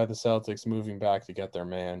move by the Celtics moving back to get their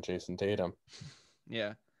man Jason Tatum.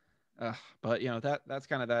 Yeah. But that's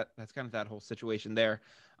kind of that whole situation there.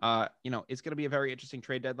 It's going to be a very interesting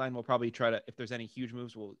trade deadline. We'll probably try to, if there's any huge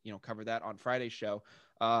moves, we'll cover that on Friday's show.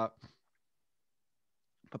 But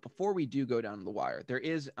before we do go down to the wire, there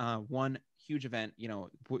is one huge event.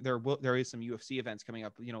 There is some UFC events coming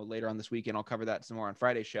up, later on this weekend. I'll cover that some more on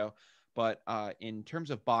Friday's show. But in terms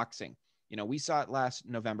of boxing, we saw it last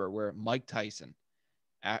November where Mike Tyson,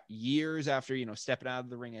 years after, stepping out of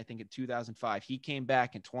the ring, I think in 2005, he came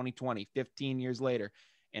back in 2020, 15 years later,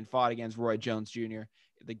 and fought against Roy Jones Jr.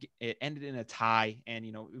 It ended in a tie, and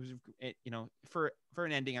it was for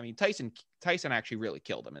an ending. I mean, Tyson actually really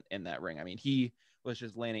killed him in that ring. I mean, he was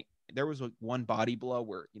just landing. There was one body blow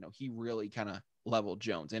where he really kind of leveled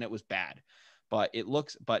Jones, and it was bad. But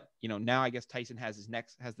now I guess Tyson has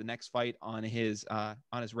the next fight on his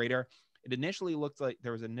radar. It initially looked like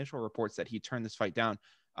there was initial reports that he turned this fight down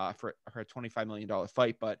for a $25 million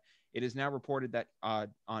fight, but it is now reported that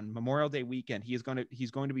on Memorial Day weekend he's going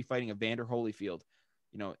to be fighting Evander Holyfield,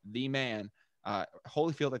 the man.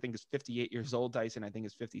 Holyfield I think is 58 years old. Tyson I think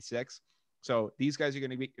is 56. So these guys are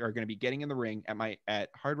going to be getting in the ring at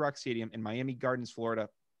Hard Rock Stadium in Miami Gardens, Florida,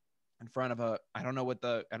 in front of I don't know what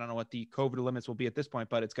the COVID limits will be at this point,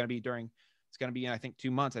 but it's going to be in, I think,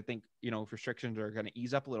 2 months. I think, if restrictions are going to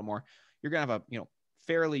ease up a little more, you're going to have a,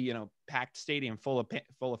 fairly, packed stadium full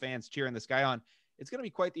of fans cheering this guy on. It's going to be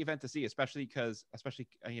quite the event to see, especially just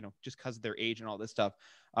because of their age and all this stuff.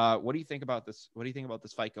 What do you think about this? What do you think about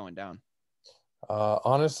this fight going down?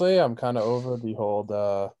 Honestly, I'm kind of over the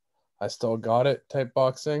whole I still got it type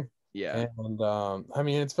boxing. Yeah. And I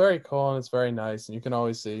mean, it's very cool and it's very nice. And you can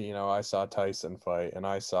always see, I saw Tyson fight and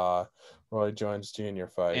I saw Roy Jones Jr.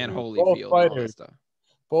 fight. And Both Holyfield and all that stuff.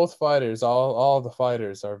 Both fighters, all the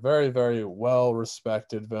fighters are very, very well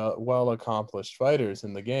respected, well accomplished fighters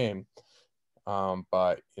in the game.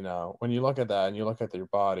 But when you look at that and you look at their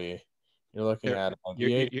body, you're looking at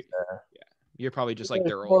the age there. Yeah, you're probably just like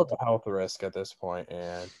they're more old. of a health risk at this point.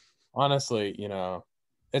 And honestly,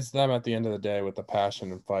 it's them at the end of the day with the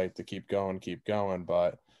passion and fight to keep going.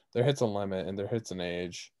 But there hits a limit and there hits an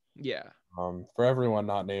age. Yeah. For everyone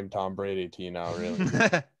not named Tom Brady to,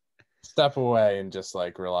 really step away and just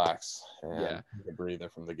like relax Yeah. and take a breather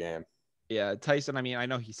from the game. Yeah, Tyson, I mean, I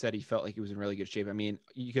know he said he felt like he was in really good shape. I mean,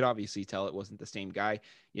 you could obviously tell it wasn't the same guy.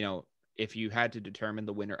 You know, if you had to determine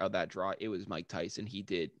the winner of that draw, it was Mike Tyson. He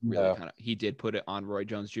did really Yeah. he did put it on Roy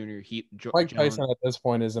Jones Jr. Mike Jones. Tyson at this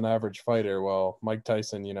point is an average fighter. Well, Mike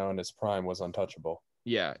Tyson, in his prime was untouchable.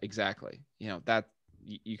 Yeah, exactly. You know, that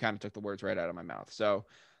you kind of took the words right out of my mouth. So,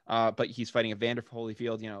 but he's fighting Evander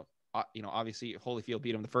Holyfield. Obviously Holyfield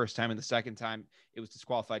beat him the first time, and the second time it was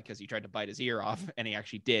disqualified because he tried to bite his ear off, and he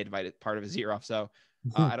actually did bite part of his ear off. So,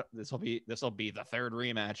 this will be the third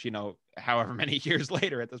rematch. However many years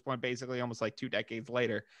later at this point, basically almost like 2 decades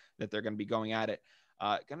later, that they're going to be going at it.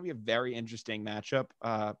 Going to be a very interesting matchup.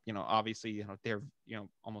 Obviously, they're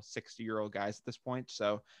almost 60-year-old guys at this point,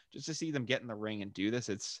 so just to see them get in the ring and do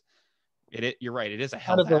this, you're right. It is a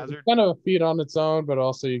health hazard. Kind of a feat on its own, but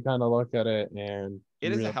also you kind of look at it and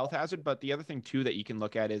It is a health hazard, but the other thing too that you can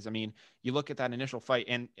look at is, I mean, you look at that initial fight,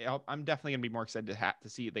 and I'm definitely gonna be more excited to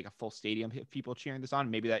see like a full stadium of people cheering this on.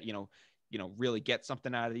 Maybe that really get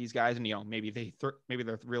something out of these guys, and maybe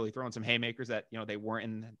they're really throwing some haymakers that they weren't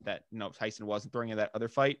in, that Tyson wasn't throwing in that other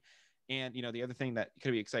fight. And the other thing that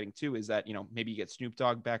could be exciting too is that maybe you get Snoop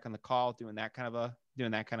Dogg back on the call doing that kind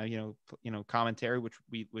of commentary,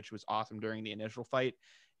 which was awesome during the initial fight.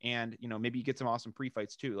 And maybe you get some awesome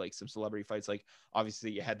pre-fights too, like some celebrity fights. Like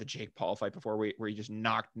obviously you had the Jake Paul fight before where he just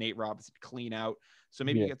knocked Nate Robinson clean out. So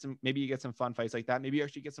maybe you get some fun fights like that. Maybe you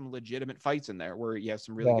actually get some legitimate fights in there where you have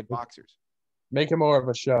some really good boxers. Make it more of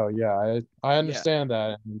a show. Yeah, I understand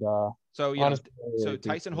that. And so honestly, so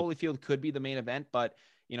Tyson Holyfield could be the main event, but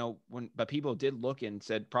but people did look and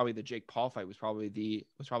said probably the Jake Paul fight was probably the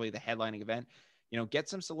headlining event. Get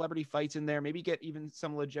some celebrity fights in there, maybe get even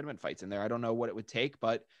some legitimate fights in there. I don't know what it would take,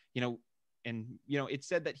 but it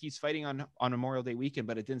said that he's fighting on Memorial Day weekend,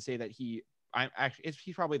 but it didn't say that he's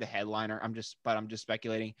probably the headliner. I'm just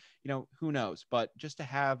speculating. Who knows? But just to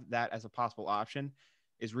have that as a possible option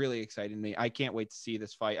is really exciting to me. I can't wait to see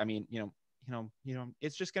this fight. I mean,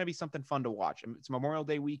 it's just going to be something fun to watch. It's Memorial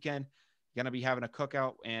Day weekend. You're going to be having a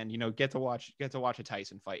cookout and, get to watch a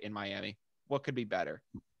Tyson fight in Miami. What could be better?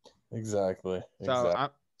 Exactly.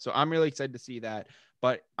 So I'm really excited to see that,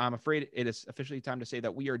 but I'm afraid it is officially time to say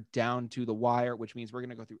that we are down to the wire, which means we're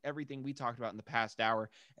going to go through everything we talked about in the past hour,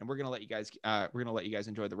 and we're going to let you guys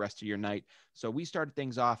enjoy the rest of your night. So we started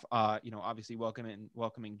things off, obviously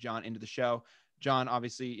welcoming John into the show. John,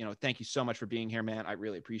 obviously, thank you so much for being here, man. I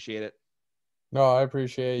really appreciate it. No, I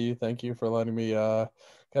appreciate you. Thank you for letting me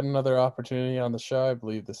get another opportunity on the show. I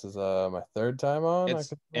believe this is my third time on.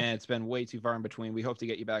 It's been way too far in between. We hope to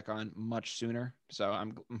get you back on much sooner. So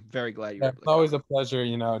I'm very glad you're able to It's always a pleasure,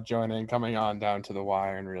 joining, coming on down to the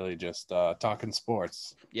wire and really just talking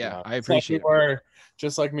sports. Yeah, I appreciate it. Were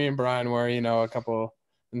just like me and Brian were, a couple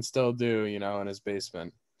and still do, in his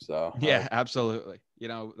basement. So yeah, absolutely.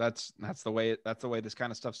 That's the way this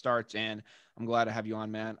kind of stuff starts, and I'm glad to have you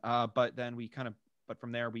on, man. But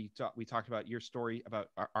from there we talked about your story, about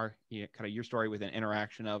our kind of your story with an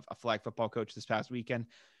interaction of a flag football coach this past weekend.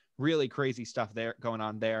 Really crazy stuff there going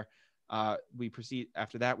on there.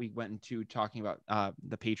 After that, we went into talking about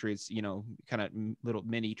the Patriots, kind of little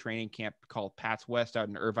mini training camp called Pats West out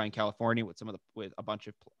in Irvine, California, with a bunch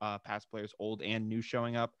of Pats players, old and new,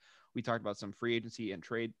 showing up. We talked about some free agency and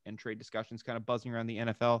trade discussions kind of buzzing around the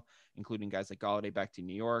NFL, including guys like Golladay back to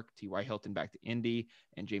New York, T.Y. Hilton back to Indy,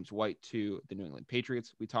 and James White to the New England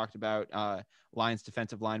Patriots. We talked about Lions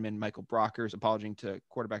defensive lineman Michael Brockers apologizing to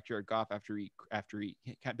quarterback Jared Goff after he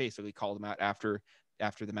basically called him out after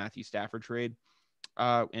the Matthew Stafford trade.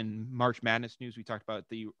 In March Madness news, we talked about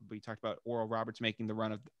Oral Roberts making the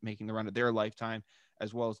run of their lifetime,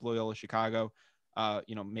 as well as Loyola Chicago,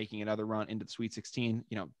 making another run into the Sweet 16.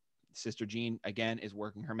 Sister Jean again is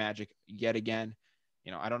working her magic yet again.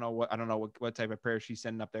 I don't know what type of prayer she's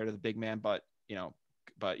sending up there to the big man, but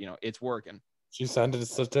it's working. She's sending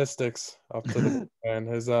statistics up to the man.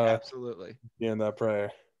 His absolutely in that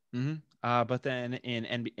prayer. Mm-hmm. But then in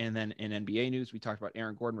NBA news, we talked about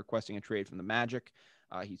Aaron Gordon requesting a trade from the Magic.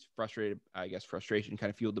 He's frustrated. I guess frustration kind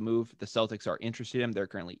of fueled the move. The Celtics are interested in him. They're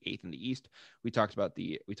currently 8th in the East. We talked about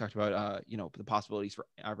the possibilities for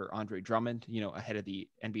Andre Drummond, ahead of the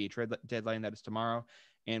NBA trade deadline that is tomorrow.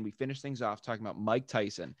 And we finished things off talking about Mike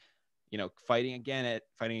Tyson, fighting again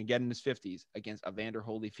in his 50s against Evander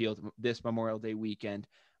Holyfield this Memorial Day weekend.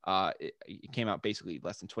 It came out basically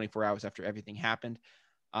less than 24 hours after everything happened.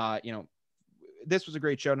 this was a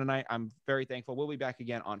great show tonight. I'm very thankful. We'll be back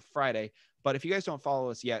again on Friday. But if you guys don't follow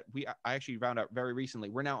us yet, I actually found out very recently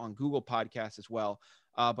we're now on Google Podcasts as well.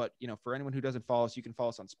 But for anyone who doesn't follow us, you can follow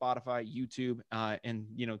us on Spotify, YouTube, and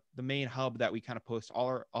the main hub that we kind of post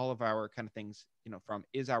all of our kind of things from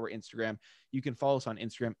is our Instagram. You can follow us on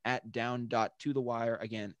Instagram at down.tothewire.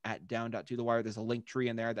 Again, at down.tothewire. There's a link tree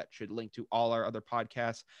in there that should link to all our other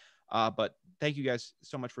podcasts. But thank you guys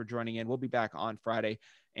so much for joining in. We'll be back on Friday.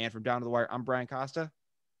 And from Down to the Wire, I'm Brian Costa.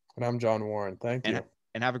 And I'm John Warren. Thank you.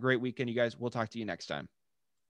 And have a great weekend, you guys. We'll talk to you next time.